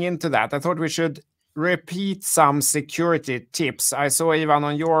 leading into that, I thought we should repeat some security tips. I saw, Ivan,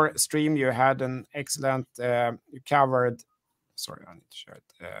 on your stream, you had an excellent, you covered, sorry, I need to share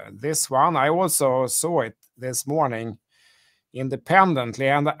it. This one, I also saw it this morning independently,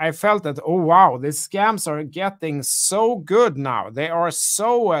 and I felt that, oh, wow, these scams are getting so good now. They are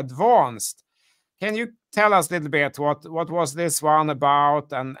so advanced. Can you tell us a little bit what was this one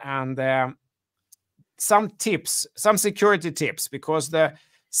about, and some tips, some security tips, because the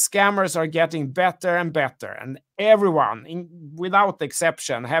scammers are getting better and better, and everyone, without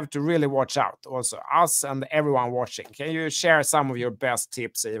exception, have to really watch out. Also, us and everyone watching. Can you share some of your best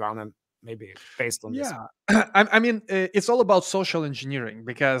tips, Ivan, and maybe based on this? I mean, it's all about social engineering,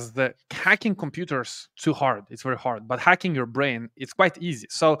 because the hacking computers too hard. It's very hard, but hacking your brain, it's quite easy.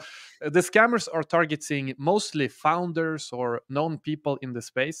 So the scammers are targeting mostly founders or known people in the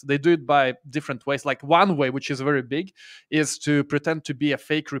space. They do it by different ways. Like one way, which is very big, is to pretend to be a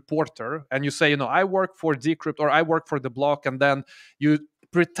fake reporter, and you say, I work for Decrypt or I work for the block, and then you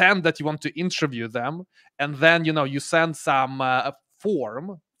pretend that you want to interview them, and then you send some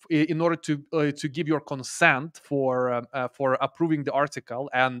form in order to give your consent for approving the article,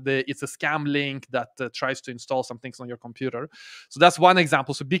 and it's a scam link that tries to install some things on your computer. So that's one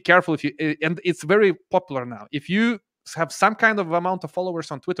example. So be careful if you, and it's very popular now. If you have some kind of amount of followers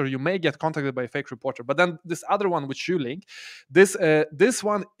on Twitter, you may get contacted by a fake reporter. But then this other one, which you link, this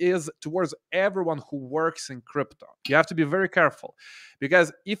one is towards everyone who works in crypto. You have to be very careful,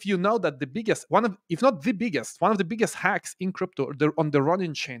 because if you know that the biggest, if not the biggest, one of the biggest hacks in crypto on the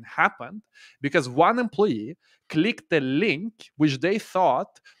Ronin chain happened because one employee clicked the link which they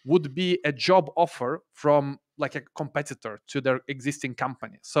thought would be a job offer from like a competitor to their existing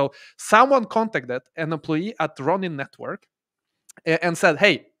company. So someone contacted an employee at Ronin Network and said,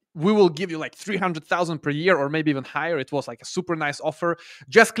 hey, we will give you like 300,000 per year, or maybe even higher. It was like a super nice offer.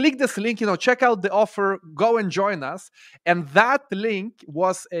 Just click this link, check out the offer, go and join us. And that link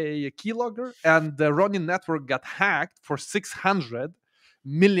was a keylogger, and the Ronin Network got hacked for $600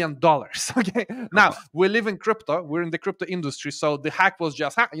 million. Okay, now we live in crypto, we're in the crypto industry, so the hack was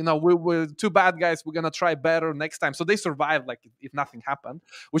just we're two bad guys, we're gonna try better next time. So they survived like if nothing happened,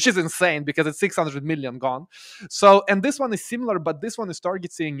 which is insane because it's 600 million gone. So, and this one is similar, but this one is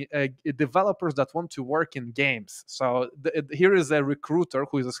targeting developers that want to work in games. So here is a recruiter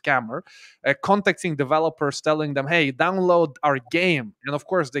who is a scammer contacting developers, telling them, hey, download our game. And of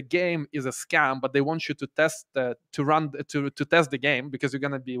course the game is a scam, but they want you to test to test the game, because you're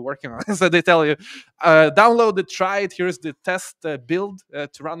going to be working on it. So they tell you, download it, try it. Here's the test build to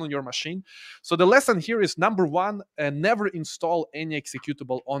run on your machine. So the lesson here is, number one, never install any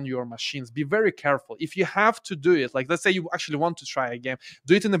executable on your machines. Be very careful. If you have to do it, like let's say you actually want to try a game,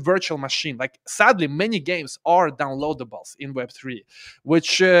 do it in a virtual machine. Like sadly, many games are downloadables in Web3,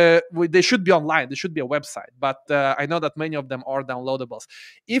 which they should be online. They should be a website. But I know that many of them are downloadables.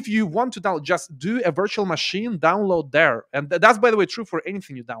 If you want to download, just do a virtual machine, download there. And that's, by the way, true for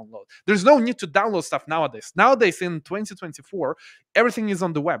anything you download. There's no need to download stuff nowadays. Nowadays, in 2024, everything is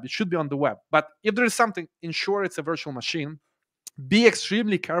on the web. It should be on the web. But if there is something, ensure it's a virtual machine. Be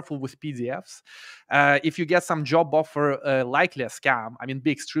extremely careful with PDFs. If you get some job offer, likely a scam, I mean,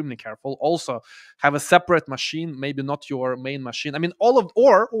 be extremely careful. Also, have a separate machine, maybe not your main machine. I mean,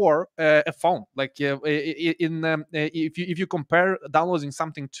 or a phone. Like if you compare downloading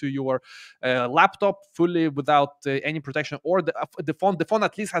something to your laptop fully without any protection, or the phone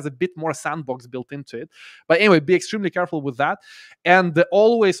at least has a bit more sandbox built into it. But anyway, be extremely careful with that, and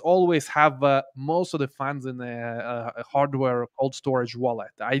always have most of the funds in a hardware cold storage wallet,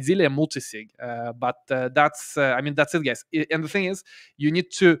 ideally a multisig, but that's it, guys. And the thing is, you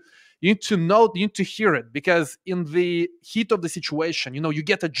need to know, you need to hear it, because in the heat of the situation, you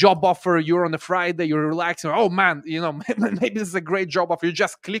get a job offer, you're on a Friday, you're relaxing, oh man, maybe this is a great job offer, you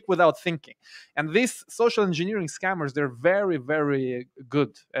just click without thinking. And these social engineering scammers, they're very, very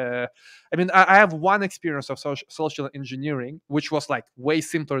good. I have one experience of social engineering, which was like way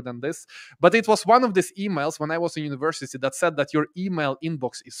simpler than this, but it was one of these emails when I was in university that said that your email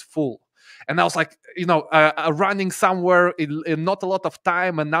inbox is full. And I was like, running somewhere in not a lot of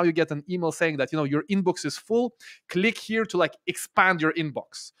time, and now you get an email saying that, your inbox is full. Click here to like expand your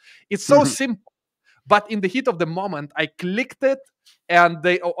inbox. It's so simple. But in the heat of the moment, I clicked it, and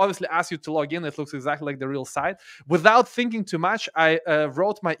they obviously ask you to log in. It looks exactly like the real site. Without thinking too much, I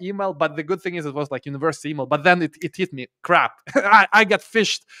wrote my email. But the good thing is it was like university email. But then it hit me. Crap. I got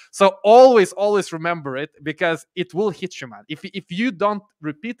fished. So always remember it, because it will hit you, man. If you don't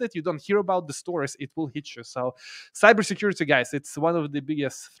repeat it, you don't hear about the stories, it will hit you. So cybersecurity, guys, it's one of the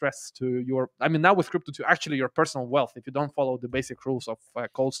biggest threats to your, now with crypto, to actually your personal wealth, if you don't follow the basic rules of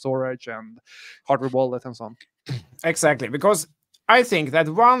cold storage and hardware wallet and so on. Exactly. Because I think that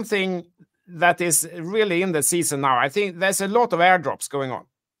one thing that is really in the season now, I think there's a lot of airdrops going on,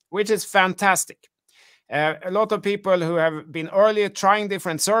 which is fantastic. A lot of people who have been earlier trying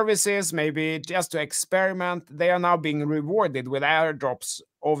different services, maybe just to experiment, they are now being rewarded with airdrops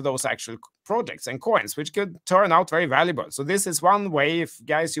of those actual projects and coins, which could turn out very valuable. So this is one way, if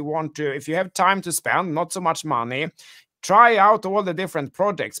guys, you want to, if you have time to spend, not so much money, try out all the different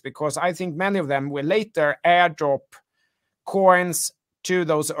projects, because I think many of them will later airdrop coins to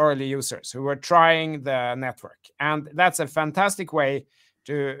those early users who were trying the network. And that's a fantastic way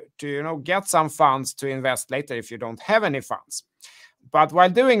to get some funds to invest later if you don't have any funds. But while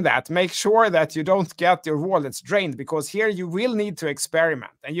doing that, make sure that you don't get your wallets drained, because here you will need to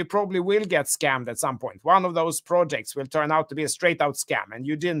experiment and you probably will get scammed at some point. One of those projects will turn out to be a straight out scam and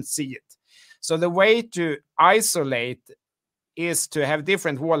you didn't see it. So the way to isolate is to have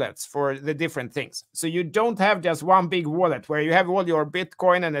different wallets for the different things. So you don't have just one big wallet where you have all your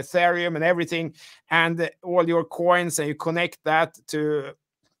Bitcoin and Ethereum and everything and all your coins, and you connect that to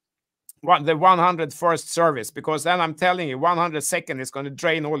the 101st service, because then I'm telling you 102nd is going to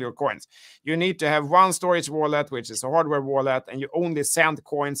drain all your coins. You need to have one storage wallet, which is a hardware wallet, and you only send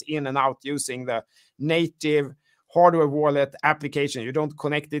coins in and out using the native hardware wallet application. You don't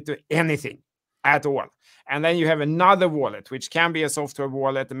connect it to anything at all. And then you have another wallet, which can be a software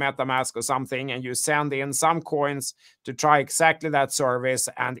wallet, a MetaMask or something, and you send in some coins to try exactly that service.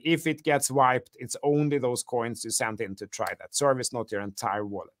 And if it gets wiped, it's only those coins you sent in to try that service, not your entire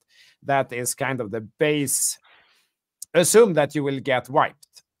wallet. That is kind of the base. Assume that you will get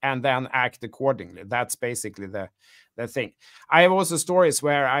wiped and then act accordingly. That's basically the thing. I have also stories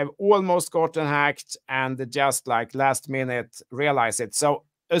where I've almost gotten hacked and just like last minute realize it. So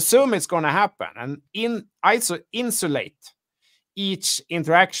assume it's going to happen and insulate each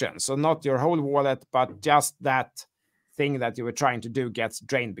interaction. So not your whole wallet, but just that thing that you were trying to do gets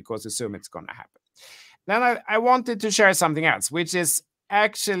drained, because assume it's going to happen. Then I wanted to share something else, which is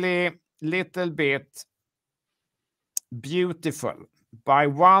actually a little bit beautiful by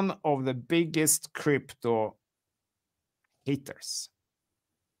one of the biggest crypto haters.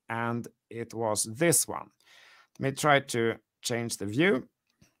 And it was this one. Let me try to change the view.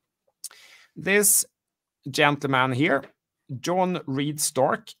 This gentleman here, John Reed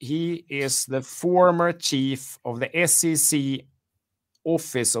Stark, he is the former chief of the SEC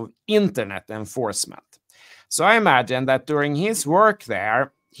Office of Internet Enforcement. So I imagine that during his work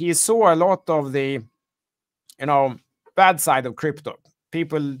there, he saw a lot of the, bad side of crypto.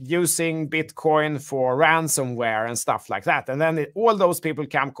 People using Bitcoin for ransomware and stuff like that. And then all those people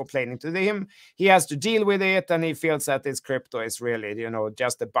come complaining to him. He has to deal with it, and he feels that this crypto is really,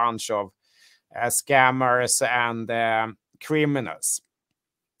 just a bunch of scammers and criminals.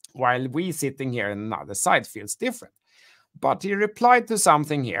 While we sitting here on another side feels different. But he replied to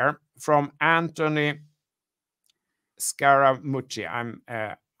something here from Anthony Scaramucci. I'm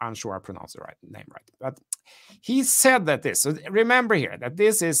unsure I pronounced the name right. But he said that this, so remember here, that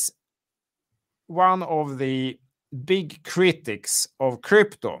this is one of the big critics of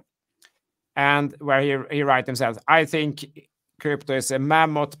crypto. And where he writes himself, I think crypto is a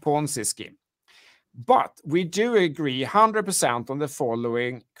mammoth Ponzi scheme. But we do agree 100% on the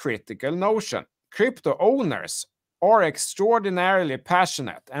following critical notion. Crypto owners are extraordinarily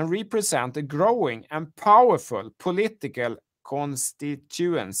passionate and represent a growing and powerful political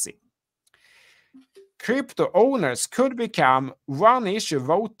constituency. Crypto owners could become one-issue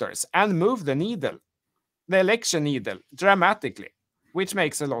voters and move the election needle, dramatically, which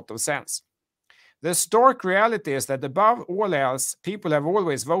makes a lot of sense. The stark reality is that above all else, people have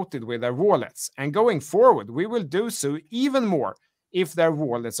always voted with their wallets, and going forward, we will do so even more if their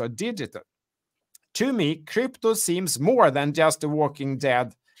wallets are digital. To me, crypto seems more than just a walking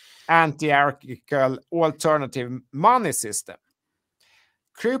dead, anti-hierarchical alternative money system.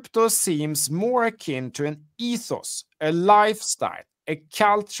 Crypto seems more akin to an ethos, a lifestyle, a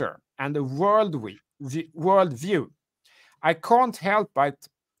culture, and a worldview. I can't help but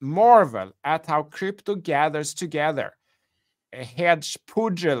marvel at how crypto gathers together a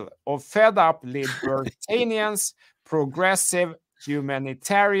hodgepodge of fed-up libertarians, progressive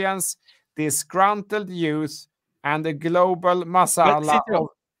humanitarians, disgruntled youth, and a global masala of...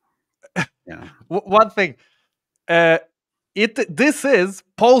 Yeah. One thing, this is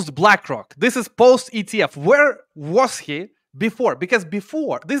post Blackrock. This is post ETF. Where was he before? Because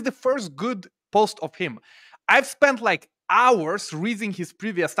before, this is the first good post of him. I've spent like hours reading his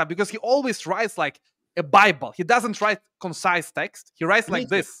previous stuff, because he always writes like a Bible. He doesn't write concise text. He writes like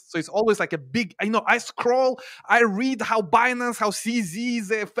this. So it's always like a big, I scroll, I read how Binance, how CZ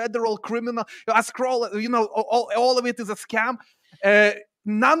is a federal criminal. I scroll, all of it is a scam.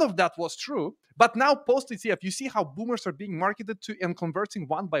 none of that was true. But now post ETF, you see how boomers are being marketed to and converting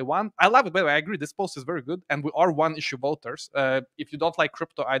one by one. I love it. By the way, I agree. This post is very good. And we are one issue voters. If you don't like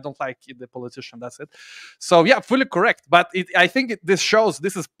crypto, I don't like the politician. That's it. So yeah, fully correct. But I think this shows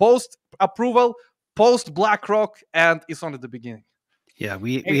this is post approval, post Blackrock, and it's only the beginning. Yeah,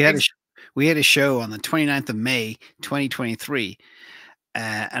 we had a show on the 29th of May, 2023,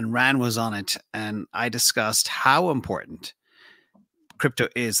 and Ran was on it, and I discussed how important crypto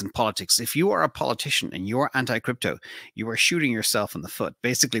is in politics. If you are a politician and you're anti-crypto, you are shooting yourself in the foot.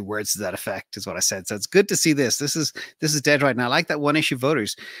 Basically, words to that effect is what I said. So it's good to see this. This is dead right now. I like that one issue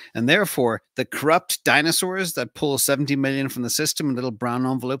voters, and therefore the corrupt dinosaurs that pull 70 million from the system in little brown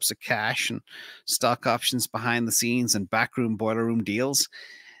envelopes of cash and stock options behind the scenes and backroom boiler room deals,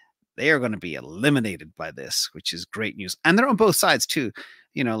 they are going to be eliminated by this, which is great news. And they're on both sides too,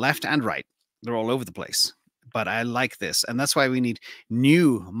 you know, left and right. They're all over the place. But I like this. And that's why we need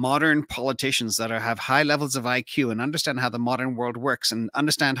new modern politicians that have high levels of IQ and understand how the modern world works and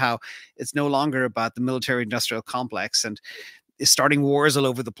understand how it's no longer about the military industrial complex and starting wars all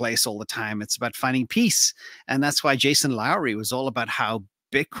over the place all the time. It's about finding peace. And that's why Jason Lowry was all about how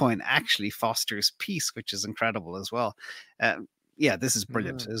Bitcoin actually fosters peace, which is incredible as well. Yeah, this is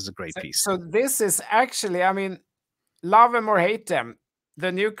brilliant. This is a great piece. So this is actually, I mean, love them or hate them,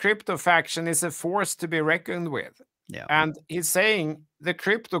 the new crypto faction is a force to be reckoned with. Yeah. And he's saying the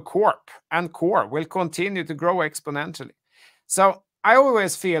crypto corp and core will continue to grow exponentially. So I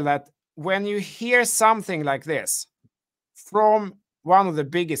always feel that when you hear something like this from one of the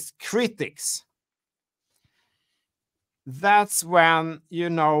biggest critics, that's when you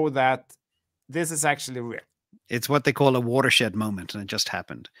know that this is actually real. It's what they call a watershed moment, and it just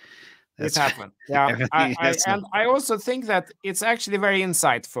happened. It happened. Yeah. And I also think that it's actually very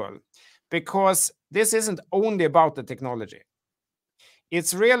insightful because this isn't only about the technology.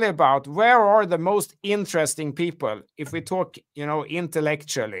 It's really about where are the most interesting people, if we talk, you know,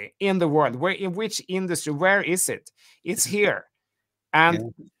 intellectually in the world, where, in which industry, where is it? It's here.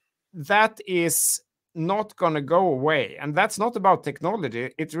 And that is not going to go away. And that's not about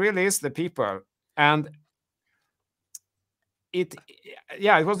technology. It really is the people. And it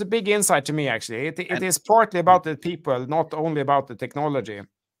was a big insight to me, actually. It is partly about the people, not only about the technology.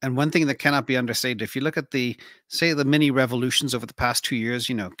 And one thing that cannot be understated, if you look at the mini revolutions over the past 2 years,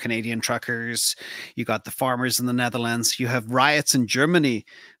 you know, Canadian truckers, you got the farmers in the Netherlands, you have riots in Germany,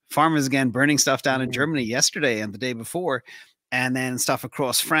 farmers again burning stuff down in Germany yesterday and the day before, and then stuff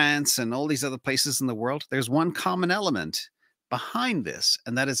across France and all these other places in the world. There's one common element behind this,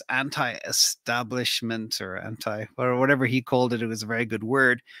 and that is anti-establishment or whatever he called it. It was a very good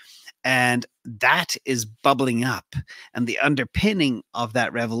word. And that is bubbling up. And the underpinning of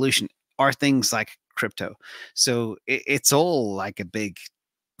that revolution are things like crypto. So it's all like a big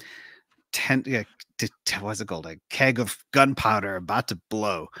what's it called? A keg of gunpowder about to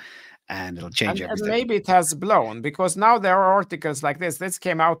blow. And it'll change everything. And maybe it has blown, because now there are articles like this. This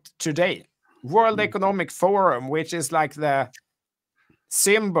came out today. World Economic Forum, which is like the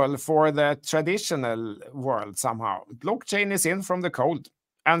symbol for the traditional world somehow. Blockchain is in from the cold,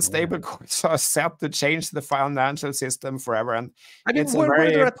 and stablecoins are set to change the financial system forever. And I mean,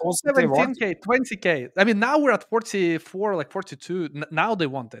 we're at 17K, 20K. I mean, now we're at 44, like 42. Now they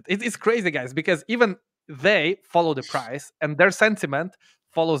want it. It's crazy, guys, because even they follow the price, and their sentiment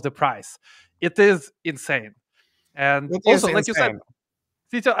follows the price. It is insane. And also, like you said,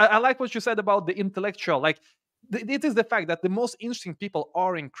 Tito, I like what you said about the intellectual. Like, it is the fact that the most interesting people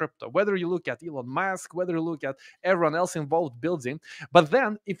are in crypto, whether you look at Elon Musk, whether you look at everyone else involved building. But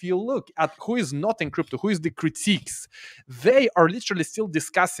then if you look at who is not in crypto, who is the critiques, they are literally still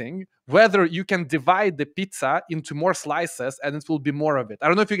discussing whether you can divide the pizza into more slices and it will be more of it. I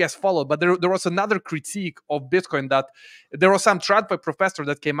don't know if you guys followed, but there was another critique of Bitcoin, that there was some TradFi professor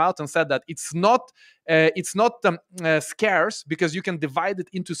that came out and said that it's not scarce because you can divide it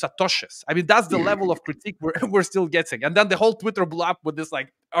into satoshis. I mean, that's the level of critique we're still getting. And then the whole Twitter blew up with this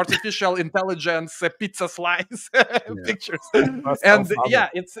like artificial intelligence pizza slice pictures. And yeah,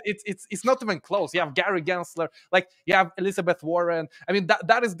 it's not even close. You have Gary Gensler, like you have Elizabeth Warren. I mean,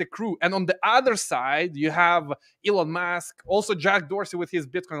 that is the crew. And on the other side, you have Elon Musk, also Jack Dorsey with his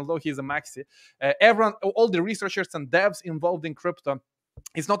Bitcoin, although he's a maxi. Everyone, all the researchers and devs involved in crypto,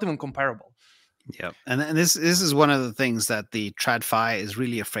 it's not even comparable. Yeah, and this is one of the things that the TradFi is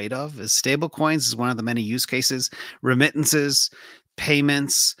really afraid of. Is stable coins is one of the many use cases. Remittances,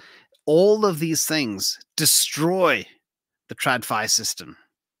 payments, all of these things destroy the TradFi system.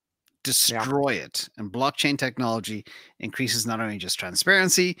 destroy it. And blockchain technology increases not only just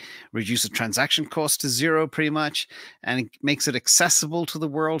transparency, reduces transaction cost to zero pretty much, and it makes it accessible to the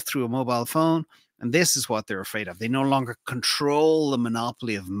world through a mobile phone. And this is what they're afraid of. They no longer control the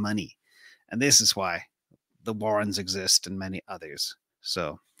monopoly of money. And this is why the Warrens exist and many others.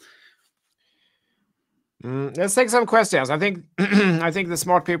 So let's take some questions. I think I think the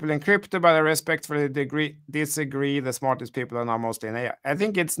smart people in crypto, but I respectfully disagree. The smartest people are now mostly in AI. I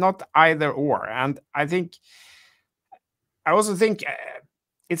think it's not either or, and I also think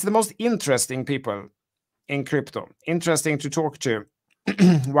it's the most interesting people in crypto, interesting to talk to.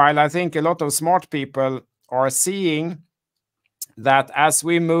 While I think a lot of smart people are seeing that as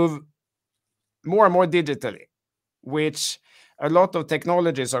we move more and more digitally, which a lot of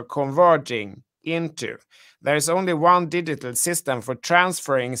technologies are converging into. There's only one digital system for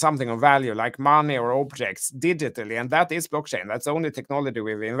transferring something of value like money or objects digitally, and that is blockchain. That's the only technology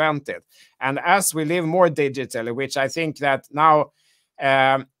we've invented. And as we live more digitally, which I think that now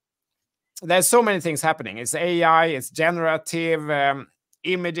there's so many things happening. It's AI, it's generative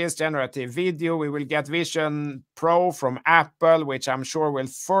images, generative video. We will get Vision Pro from Apple, which I'm sure will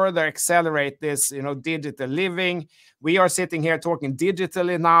further accelerate this, digital living. We are sitting here talking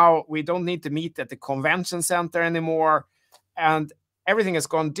digitally now. We don't need to meet at the convention center anymore. And everything has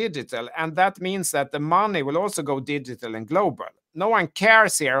gone digital. And that means that the money will also go digital and global. No one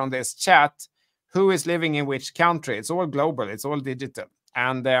cares here on this chat who is living in which country. It's all global. It's all digital.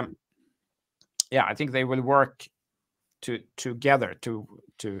 And I think they will work together to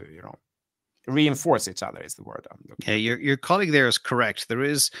reinforce each other is the word I'm looking for. Yeah, your colleague there is correct. There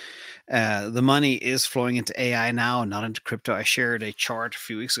is the money is flowing into AI now, not into crypto. I shared a chart a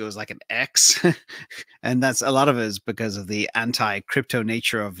few weeks ago. It was like an X, and that's a lot of it is because of the anti-crypto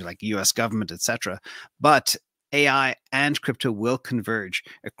nature of like U.S. government, etc. But AI and crypto will converge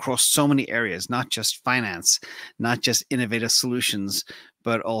across so many areas, not just finance, not just innovative solutions,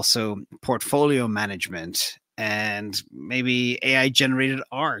 but also portfolio management and maybe AI generated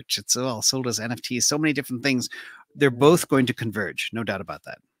art. It's all sold as NFTs, so many different things. They're both going to converge, no doubt about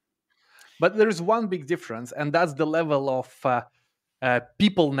that. But there is one big difference, and that's the level of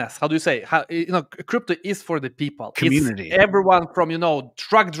peopleness. How do you say? Crypto is for the people. Community. It's everyone from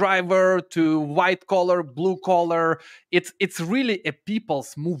truck driver to white collar, blue collar. It's really a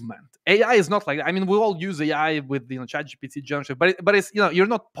people's movement. AI is not like that. I mean, we all use AI with ChatGPT generative, but it's you're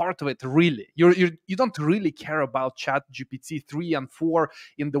not part of it really. You don't really care about ChatGPT 3 and 4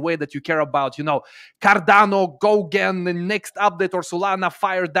 in the way that you care about Cardano, Gaugen, the next update, or Solana,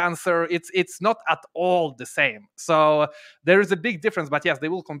 Fire Dancer. It's not at all the same. So there is a big difference. But yes, they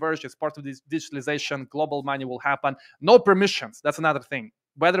will converge as part of this digitalization. Global money will happen. No permissions. That's another thing.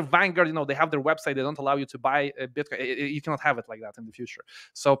 Whether Vanguard, they have their website, they don't allow you to buy a Bitcoin. You cannot have it like that in the future.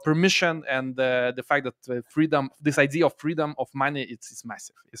 So permission and the fact that freedom, this idea of freedom of money, it's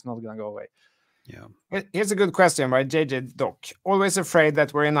massive. It's not going to go away. Yeah. Here's a good question by JJ Doc. Always afraid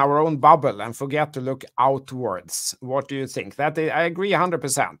that we're in our own bubble and forget to look outwards. What do you think? I agree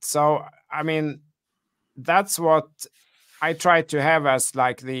 100%. So, I mean, that's what I try to have as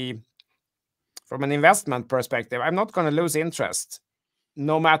from an investment perspective. I'm not going to lose interest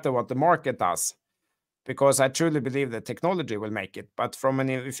no matter what the market does, because I truly believe that technology will make it. But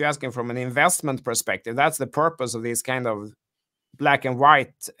if you're asking from an investment perspective, that's the purpose of these kind of black and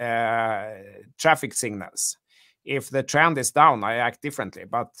white traffic signals. If the trend is down, I act differently.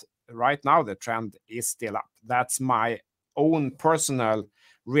 But right now, the trend is still up. That's my own personal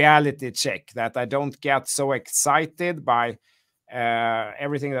reality check, that I don't get so excited by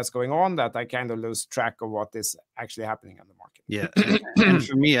everything that's going on that I kind of lose track of what is actually happening in the market. Yeah. And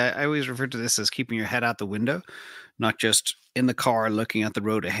for me, I always refer to this as keeping your head out the window, not just in the car looking at the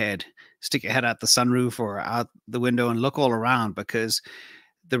road ahead. Stick your head out the sunroof or out the window and look all around, because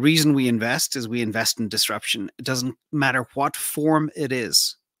the reason we invest is we invest in disruption. It doesn't matter what form it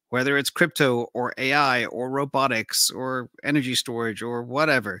is, whether it's crypto or AI or robotics or energy storage or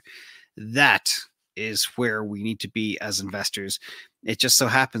whatever. That is where we need to be as investors. It just so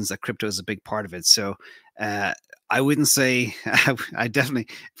happens that crypto is a big part of it. So I wouldn't say, I definitely,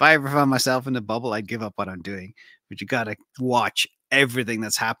 if I ever found myself in a bubble, I'd give up what I'm doing. But you got to watch everything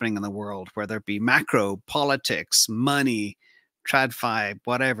that's happening in the world, whether it be macro, politics, money, TradFi,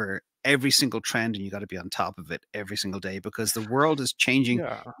 whatever, every single trend, and you got to be on top of it every single day, because the world is changing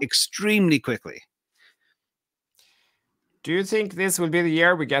extremely quickly. Do you think this will be the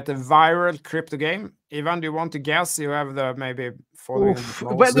year we get a viral crypto game? Ivan, do you want to guess? You have the maybe following.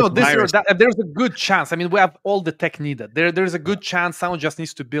 Well, no, there's a good chance. I mean, we have all the tech needed. There's a good chance someone just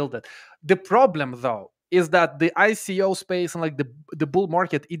needs to build it. The problem, though, is that the ICO space and like the bull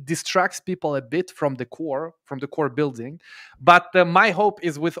market, it distracts people a bit from the core building. But my hope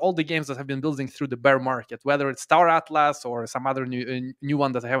is with all the games that have been building through the bear market, whether it's Star Atlas or some other new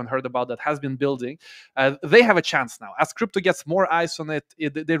one that I haven't heard about that has been building, they have a chance now. As crypto gets more eyes on it,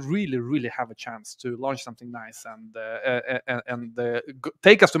 they really have a chance to launch something nice and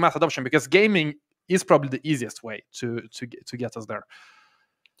take us to mass adoption, because gaming is probably the easiest way to get us there.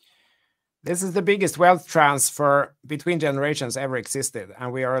 This is the biggest wealth transfer between generations ever existed,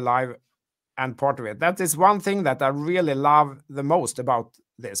 and we are alive and part of it. That is one thing that I really love the most about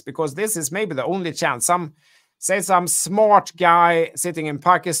this, because this is maybe the only chance. Some smart guy sitting in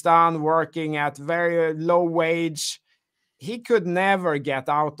Pakistan working at very low wage, he could never get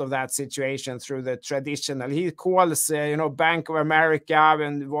out of that situation through the traditional. He calls, Bank of America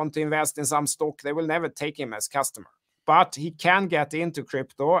and want to invest in some stock. They will never take him as customer, but he can get into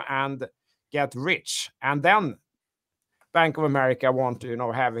crypto and get rich, and then Bank of America want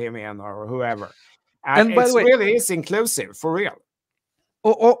to have him in, or whoever. And by the way, really is inclusive for real.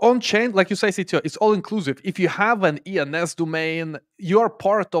 On chain, like you say, CTO, it's all inclusive. If you have an ENS domain, you're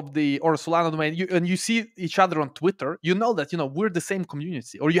part of or Solana domain, and you see each other on Twitter, you know that we're the same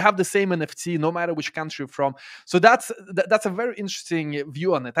community, or you have the same NFT, no matter which country you're from. So that's a very interesting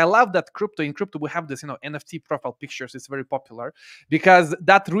view on it. I love that in crypto we have this NFT profile pictures. It's very popular because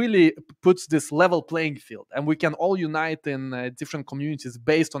that really puts this level playing field, and we can all unite in different communities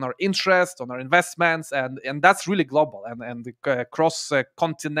based on our interests, on our investments, and that's really global and cross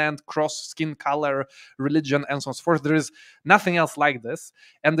continent, cross skin color, religion, and so on and so forth. There is nothing else like this.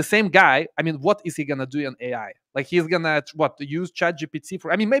 And the same guy, I mean, what is he gonna do in AI? Like, he's gonna use ChatGPT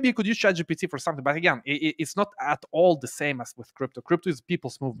for? I mean, maybe he could use ChatGPT for something, but again, it's not at all the same as with crypto. Crypto is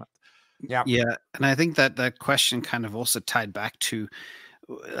people's movement. Yeah, and I think that question kind of also tied back to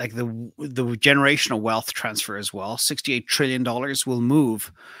like the generational wealth transfer as well. $68 trillion will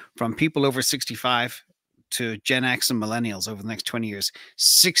move from people over 65 to Gen X and millennials over the next 20 years.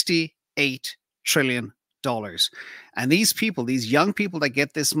 $68 trillion. And these people, these young people that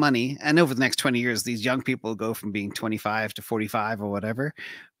get this money, and over the next 20 years, these young people go from being 25 to 45 or whatever,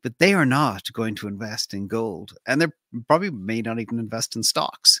 but they are not going to invest in gold. And they probably may not even invest in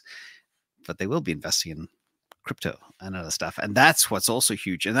stocks, but they will be investing in crypto and other stuff. And that's what's also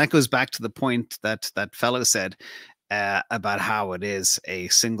huge. And that goes back to the point that that fellow said about how it is a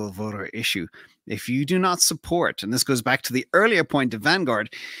single voter issue. If you do not support, and this goes back to the earlier point of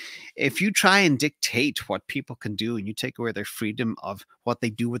Vanguard, if you try and dictate what people can do and you take away their freedom of what they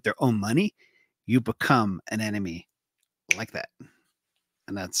do with their own money, you become an enemy like that.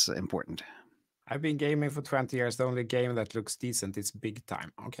 And that's important. I've been gaming for 20 years. The only game that looks decent is Big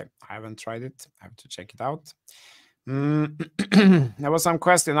Time. Okay, I haven't tried it. I have to check it out. There was some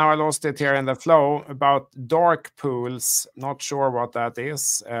question. Now I lost it here in the flow about dark pools. Not sure what that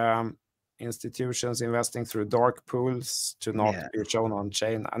is. Institutions investing through dark pools to not be shown on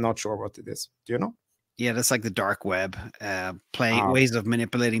chain. I'm not sure what it is. Do you know? Yeah, that's like the dark web, playing ways of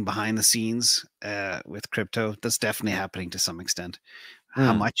manipulating behind the scenes with crypto. That's definitely happening to some extent.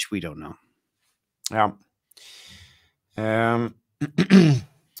 How much, we don't know. Yeah.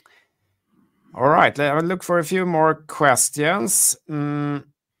 All right, let's look for a few more questions.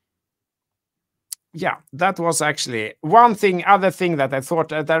 Yeah, that was actually one thing. Other thing that I thought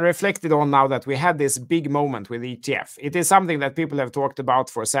that I reflected on now that we had this big moment with ETF. It is something that people have talked about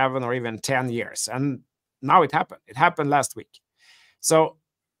for 7 or even 10 years. And now it happened. It happened last week. So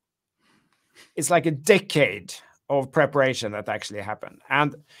it's like a decade of preparation that actually happened.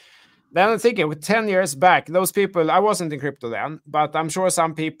 And then I'm thinking, with 10 years back, those people, I wasn't in crypto then, but I'm sure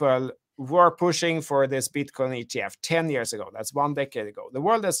some people were pushing for this Bitcoin ETF 10 years ago. That's 1 decade ago. The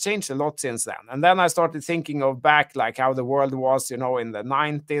world has changed a lot since then. And then I started thinking of back, like how the world was, in the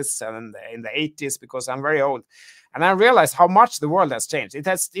 90s and in the 80s, because I'm very old. And I realized how much the world has changed. It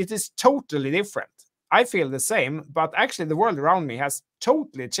is totally different. I feel the same, but actually the world around me has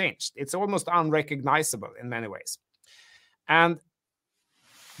totally changed. It's almost unrecognizable in many ways. And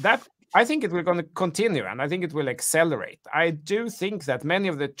that, I think it will going to continue, and I think it will accelerate. I do think that many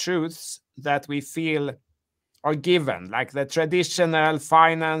of the truths that we feel are given, like the traditional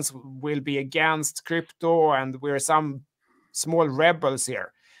finance will be against crypto and we're some small rebels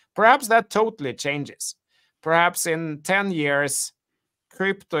here, perhaps that totally changes. Perhaps in 10 years,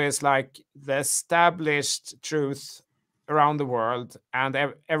 crypto is like the established truth around the world, and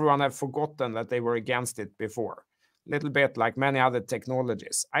everyone have forgotten that they were against it before. Little bit like many other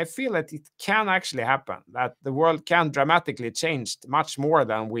technologies. I feel that it can actually happen, that the world can dramatically change much more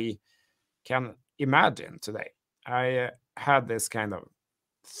than we can imagine today. I had this kind of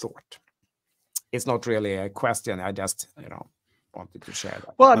thought. it's not really a question. I just, wanted to share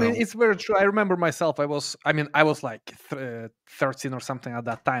that. Well, I mean, it's very true. I remember myself. I was like 13 or something at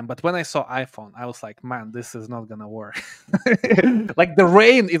that time. But when I saw iPhone, I was like, man, this is not gonna work. Like the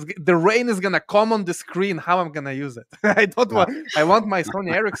rain is gonna come on the screen. How I'm gonna use it? I want my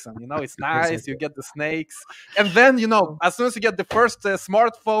Sony Ericsson. It's nice. You get the snakes, and then as soon as you get the first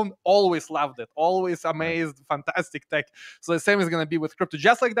smartphone, always loved it. Always amazed. Fantastic tech. So the same is gonna be with crypto.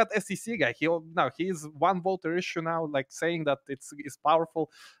 Just like that SEC guy. He's one voter issue now, like saying that it's powerful.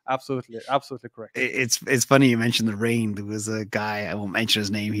 Absolutely correct. It's funny you mentioned the rain. There was a guy, I won't mention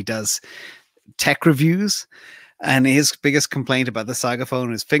his name, he does tech reviews, and his biggest complaint about the Saga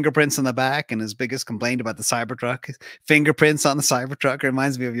phone is fingerprints on the back, and his biggest complaint about the Cybertruck is fingerprints on the Cybertruck. It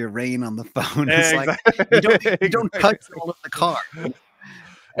reminds me of your rain on the phone. It's like you don't touch all of the car.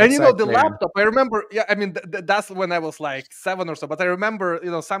 And the laptop, I remember, that's when I was like 7 or so. But I remember,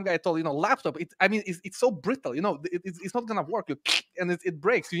 some guy told, laptop, it's so brittle, it's not gonna work, and it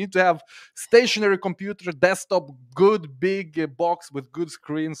breaks. You need to have stationary computer, desktop, good big box with good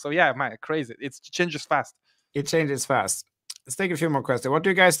screen. So yeah, crazy. It changes fast. It changes fast. Let's take a few more questions. What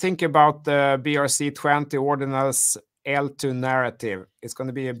do you guys think about the BRC20 ordinals L2 narrative? Is it going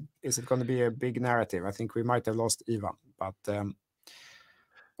to be a big narrative? I think we might have lost Ivan, but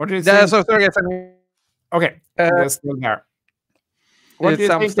what do you think? So sorry, okay, still there. What do you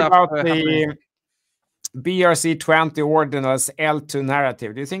think about the BRC20 ordinals L2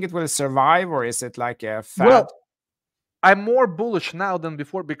 narrative? Do you think it will survive, or is it like a fad? Well, I'm more bullish now than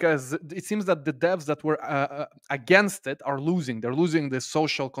before, because it seems that the devs that were against it are losing. They're losing the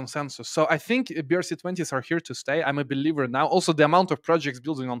social consensus. So I think BRC20s are here to stay. I'm a believer now. Also, the amount of projects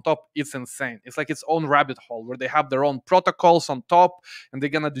building on top, it's insane. It's like its own rabbit hole where they have their own protocols on top, and they're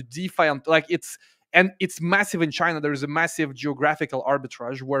gonna do DeFi and it's massive in China. There is a massive geographical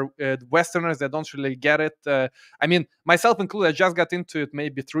arbitrage where Westerners, they don't really get it. Myself included, I just got into it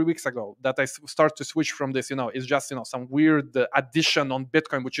maybe 3 weeks ago, that I start to switch from this, it's just, some weird addition on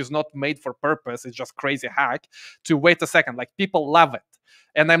Bitcoin, which is not made for purpose. It's just crazy hack, to wait a second. Like, people love it.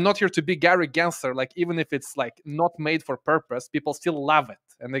 And I'm not here to be Gary Gensler. Like, even if it's like not made for purpose, people still love it,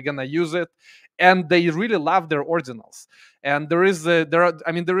 and they're gonna use it, and they really love their ordinals. And there is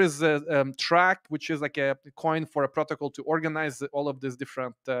a track, which is like a coin for a protocol to organize all of this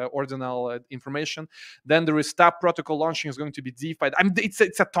different ordinal information. Then there is Tap protocol launching, is going to be DeFi.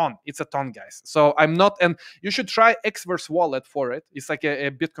 It's a ton, guys. So I'm not, and you should try Xverse wallet for it. It's like a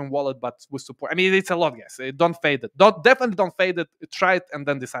Bitcoin wallet, but with support. It's a lot, guys. Don't fade it. Definitely don't fade it. Try it and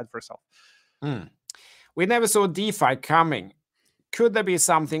then decide for yourself. We never saw DeFi coming. Could there be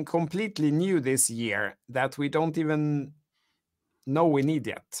something completely new this year that we don't even know we need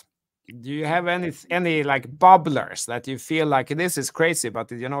yet? Do you have any like bubblers that you feel like this is crazy,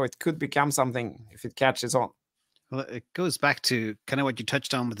 but it could become something if it catches on? Well, it goes back to kind of what you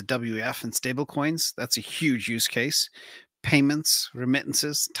touched on with the WF and stablecoins. That's a huge use case. Payments,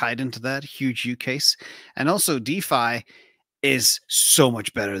 remittances tied into that, huge use case. And also DeFi is so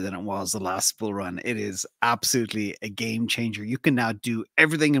much better than it was the last bull run. It is absolutely a game changer. You can now do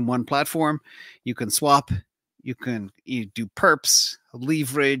everything in one platform. You can swap, you do perps,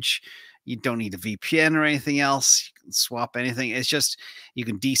 leverage. You don't need a VPN or anything else. You can swap anything. It's just, you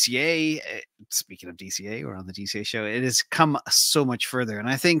can DCA. Speaking of DCA, we're on the DCA show. It has come so much further. And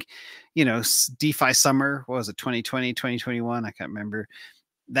I think, DeFi summer, what was it, 2020, 2021? I can't remember.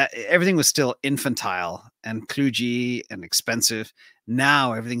 That everything was still infantile and kludgy and expensive.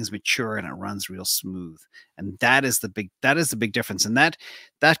 Now everything is mature and it runs real smooth. And that is the big difference. And that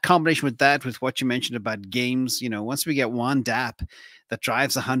combination with what you mentioned about games, once we get one dApp that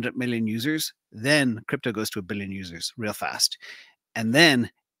drives 100 million users, then crypto goes to 1 billion users real fast. And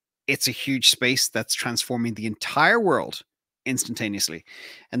then it's a huge space that's transforming the entire world instantaneously.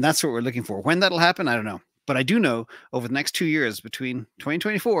 And that's what we're looking for. When that'll happen, I don't know. But I do know over the next 2 years, between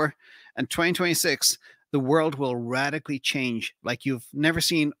 2024 and 2026, the world will radically change like you've never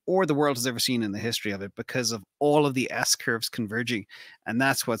seen, or the world has ever seen in the history of it, because of all of the S-curves converging. And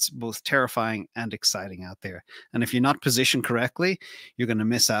that's what's both terrifying and exciting out there. And if you're not positioned correctly, you're going to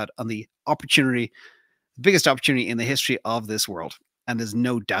miss out on the opportunity, the biggest opportunity in the history of this world. And there's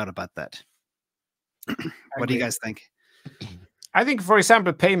no doubt about that. What do you guys think? I think, for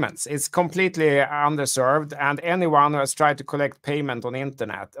example, payments is completely underserved, and anyone who has tried to collect payment on the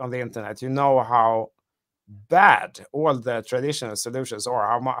internet, how bad all the traditional solutions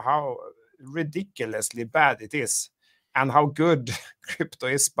are, how ridiculously bad it is, and how good crypto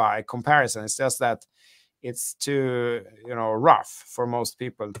is by comparison. It's just that it's too rough for most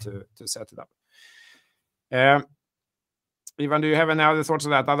people to set it up. Ivan, do you have any other thoughts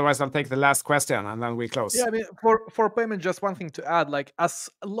on that? Otherwise, I'll take the last question and then we close. Yeah, I mean, for payment, just one thing to add: like, as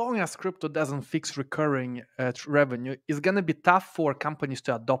long as crypto doesn't fix recurring revenue, it's gonna be tough for companies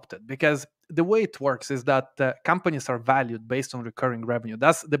to adopt it, because the way it works is that companies are valued based on recurring revenue.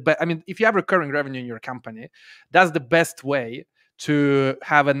 That's the I mean, if you have recurring revenue in your company, that's the best way to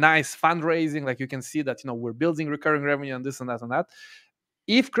have a nice fundraising. Like, you can see that, you know, we're building recurring revenue and this and that and that.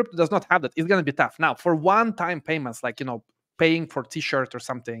 If crypto does not have that, it's gonna be tough. Now, for one-time payments, like, you know, paying for t-shirt or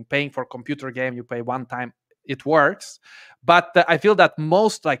something, paying for computer game, you pay one time, it works. But I feel that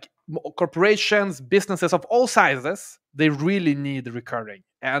most, like, corporations, businesses of all sizes, they really need recurring.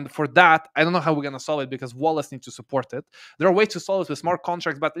 And for that, I don't know how we're going to solve it, because wallets need to support it. There are ways to solve it with smart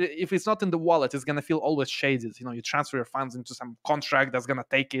contracts, but if it's not in the wallet, it's going to feel always shady. You know, you transfer your funds into some contract that's going to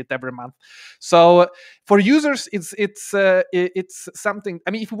take it every month. So for users, it's something.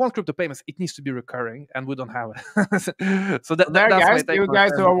 I mean, if you want crypto payments, it needs to be recurring, and we don't have it. So that's guys, you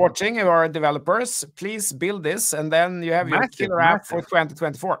guys who are watching, who are developers, please build this, and then you have your killer app for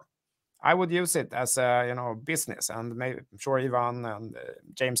 2024. I would use it as a, you know, business, and maybe I'm sure Ivan and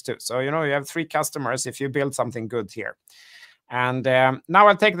James too. So, you know, you have 3 customers if you build something good here. And now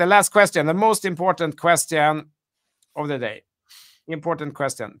I'll take the last question, the most important question of the day. Important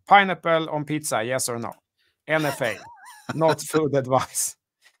question: pineapple on pizza, yes or no? NFA, not food advice.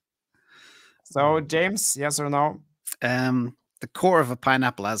 So, James, yes or no? The core of a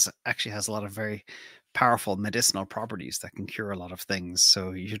pineapple actually has a lot of very powerful medicinal properties that can cure a lot of things.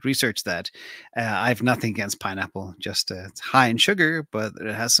 So you should research that. I have nothing against pineapple, just it's high in sugar, but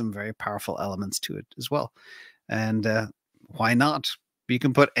it has some very powerful elements to it as well. And why not? You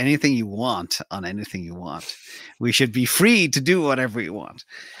can put anything you want on anything you want. We should be free to do whatever we want.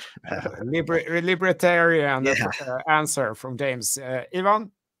 Libertarian answer from James.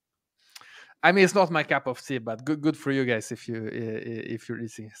 Ivan? I mean, it's not my cup of tea, but good for you guys if you're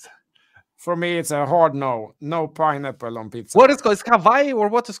eating it. For me, it's a hard no. No pineapple on pizza. What is it called? It's Hawaii, or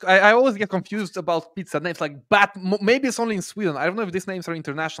what is? I always get confused about pizza names. Like maybe it's only in Sweden. I don't know if these names are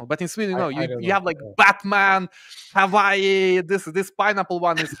international, but in Sweden, you have like Batman, Hawaii. This pineapple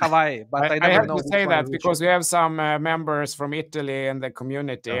one is Hawaii. But I have to say that because we have some members from Italy in the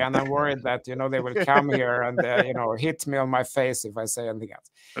community, and I'm worried that, you know, they will come here and you know, hit me on my face if I say anything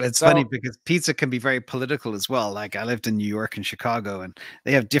else. But it's funny because pizza can be very political as well. Like, I lived in New York and Chicago, and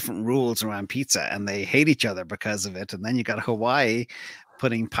they have different rules around pizza, and they hate each other because of it. And then you got Hawaii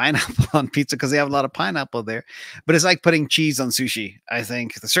putting pineapple on pizza because they have a lot of pineapple there. But it's like putting cheese on sushi. I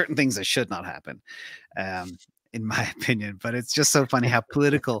think there's certain things that should not happen, in my opinion. But it's just so funny how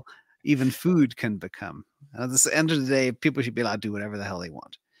political even food can become. At the end of the day, people should be allowed to do whatever the hell they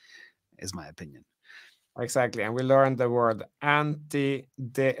want, is my opinion. Exactly. And we learned the word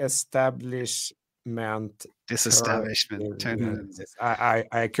anti-de-establishment. Disestablishment.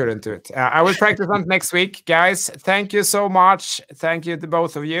 I couldn't do it. I will practice on next week, guys. Thank you so much. Thank you to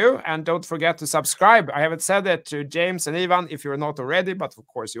both of you. And don't forget to subscribe. I haven't said it to James and Ivan if you're not already, but of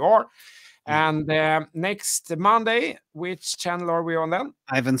course you are. And next Monday, which channel are we on then?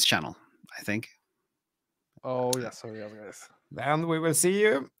 Ivan's channel, I think. Oh, yeah. Sorry, guys. Then we will see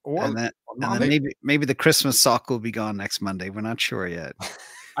you all and then maybe the Christmas sock will be gone next Monday. We're not sure yet.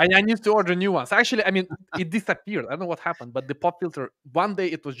 I need to order new ones. Actually, I mean, it disappeared. I don't know what happened, but the pop filter, one day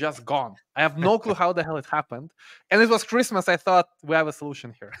it was just gone. I have no clue how the hell it happened. And it was Christmas. I thought we have a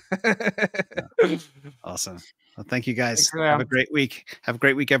solution here. Awesome. Well, thank you guys. Have a great week. Have a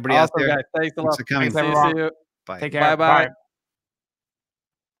great week, everybody out there. Guys. Thanks a lot. Thanks for coming. See you. Bye. Take care. Bye.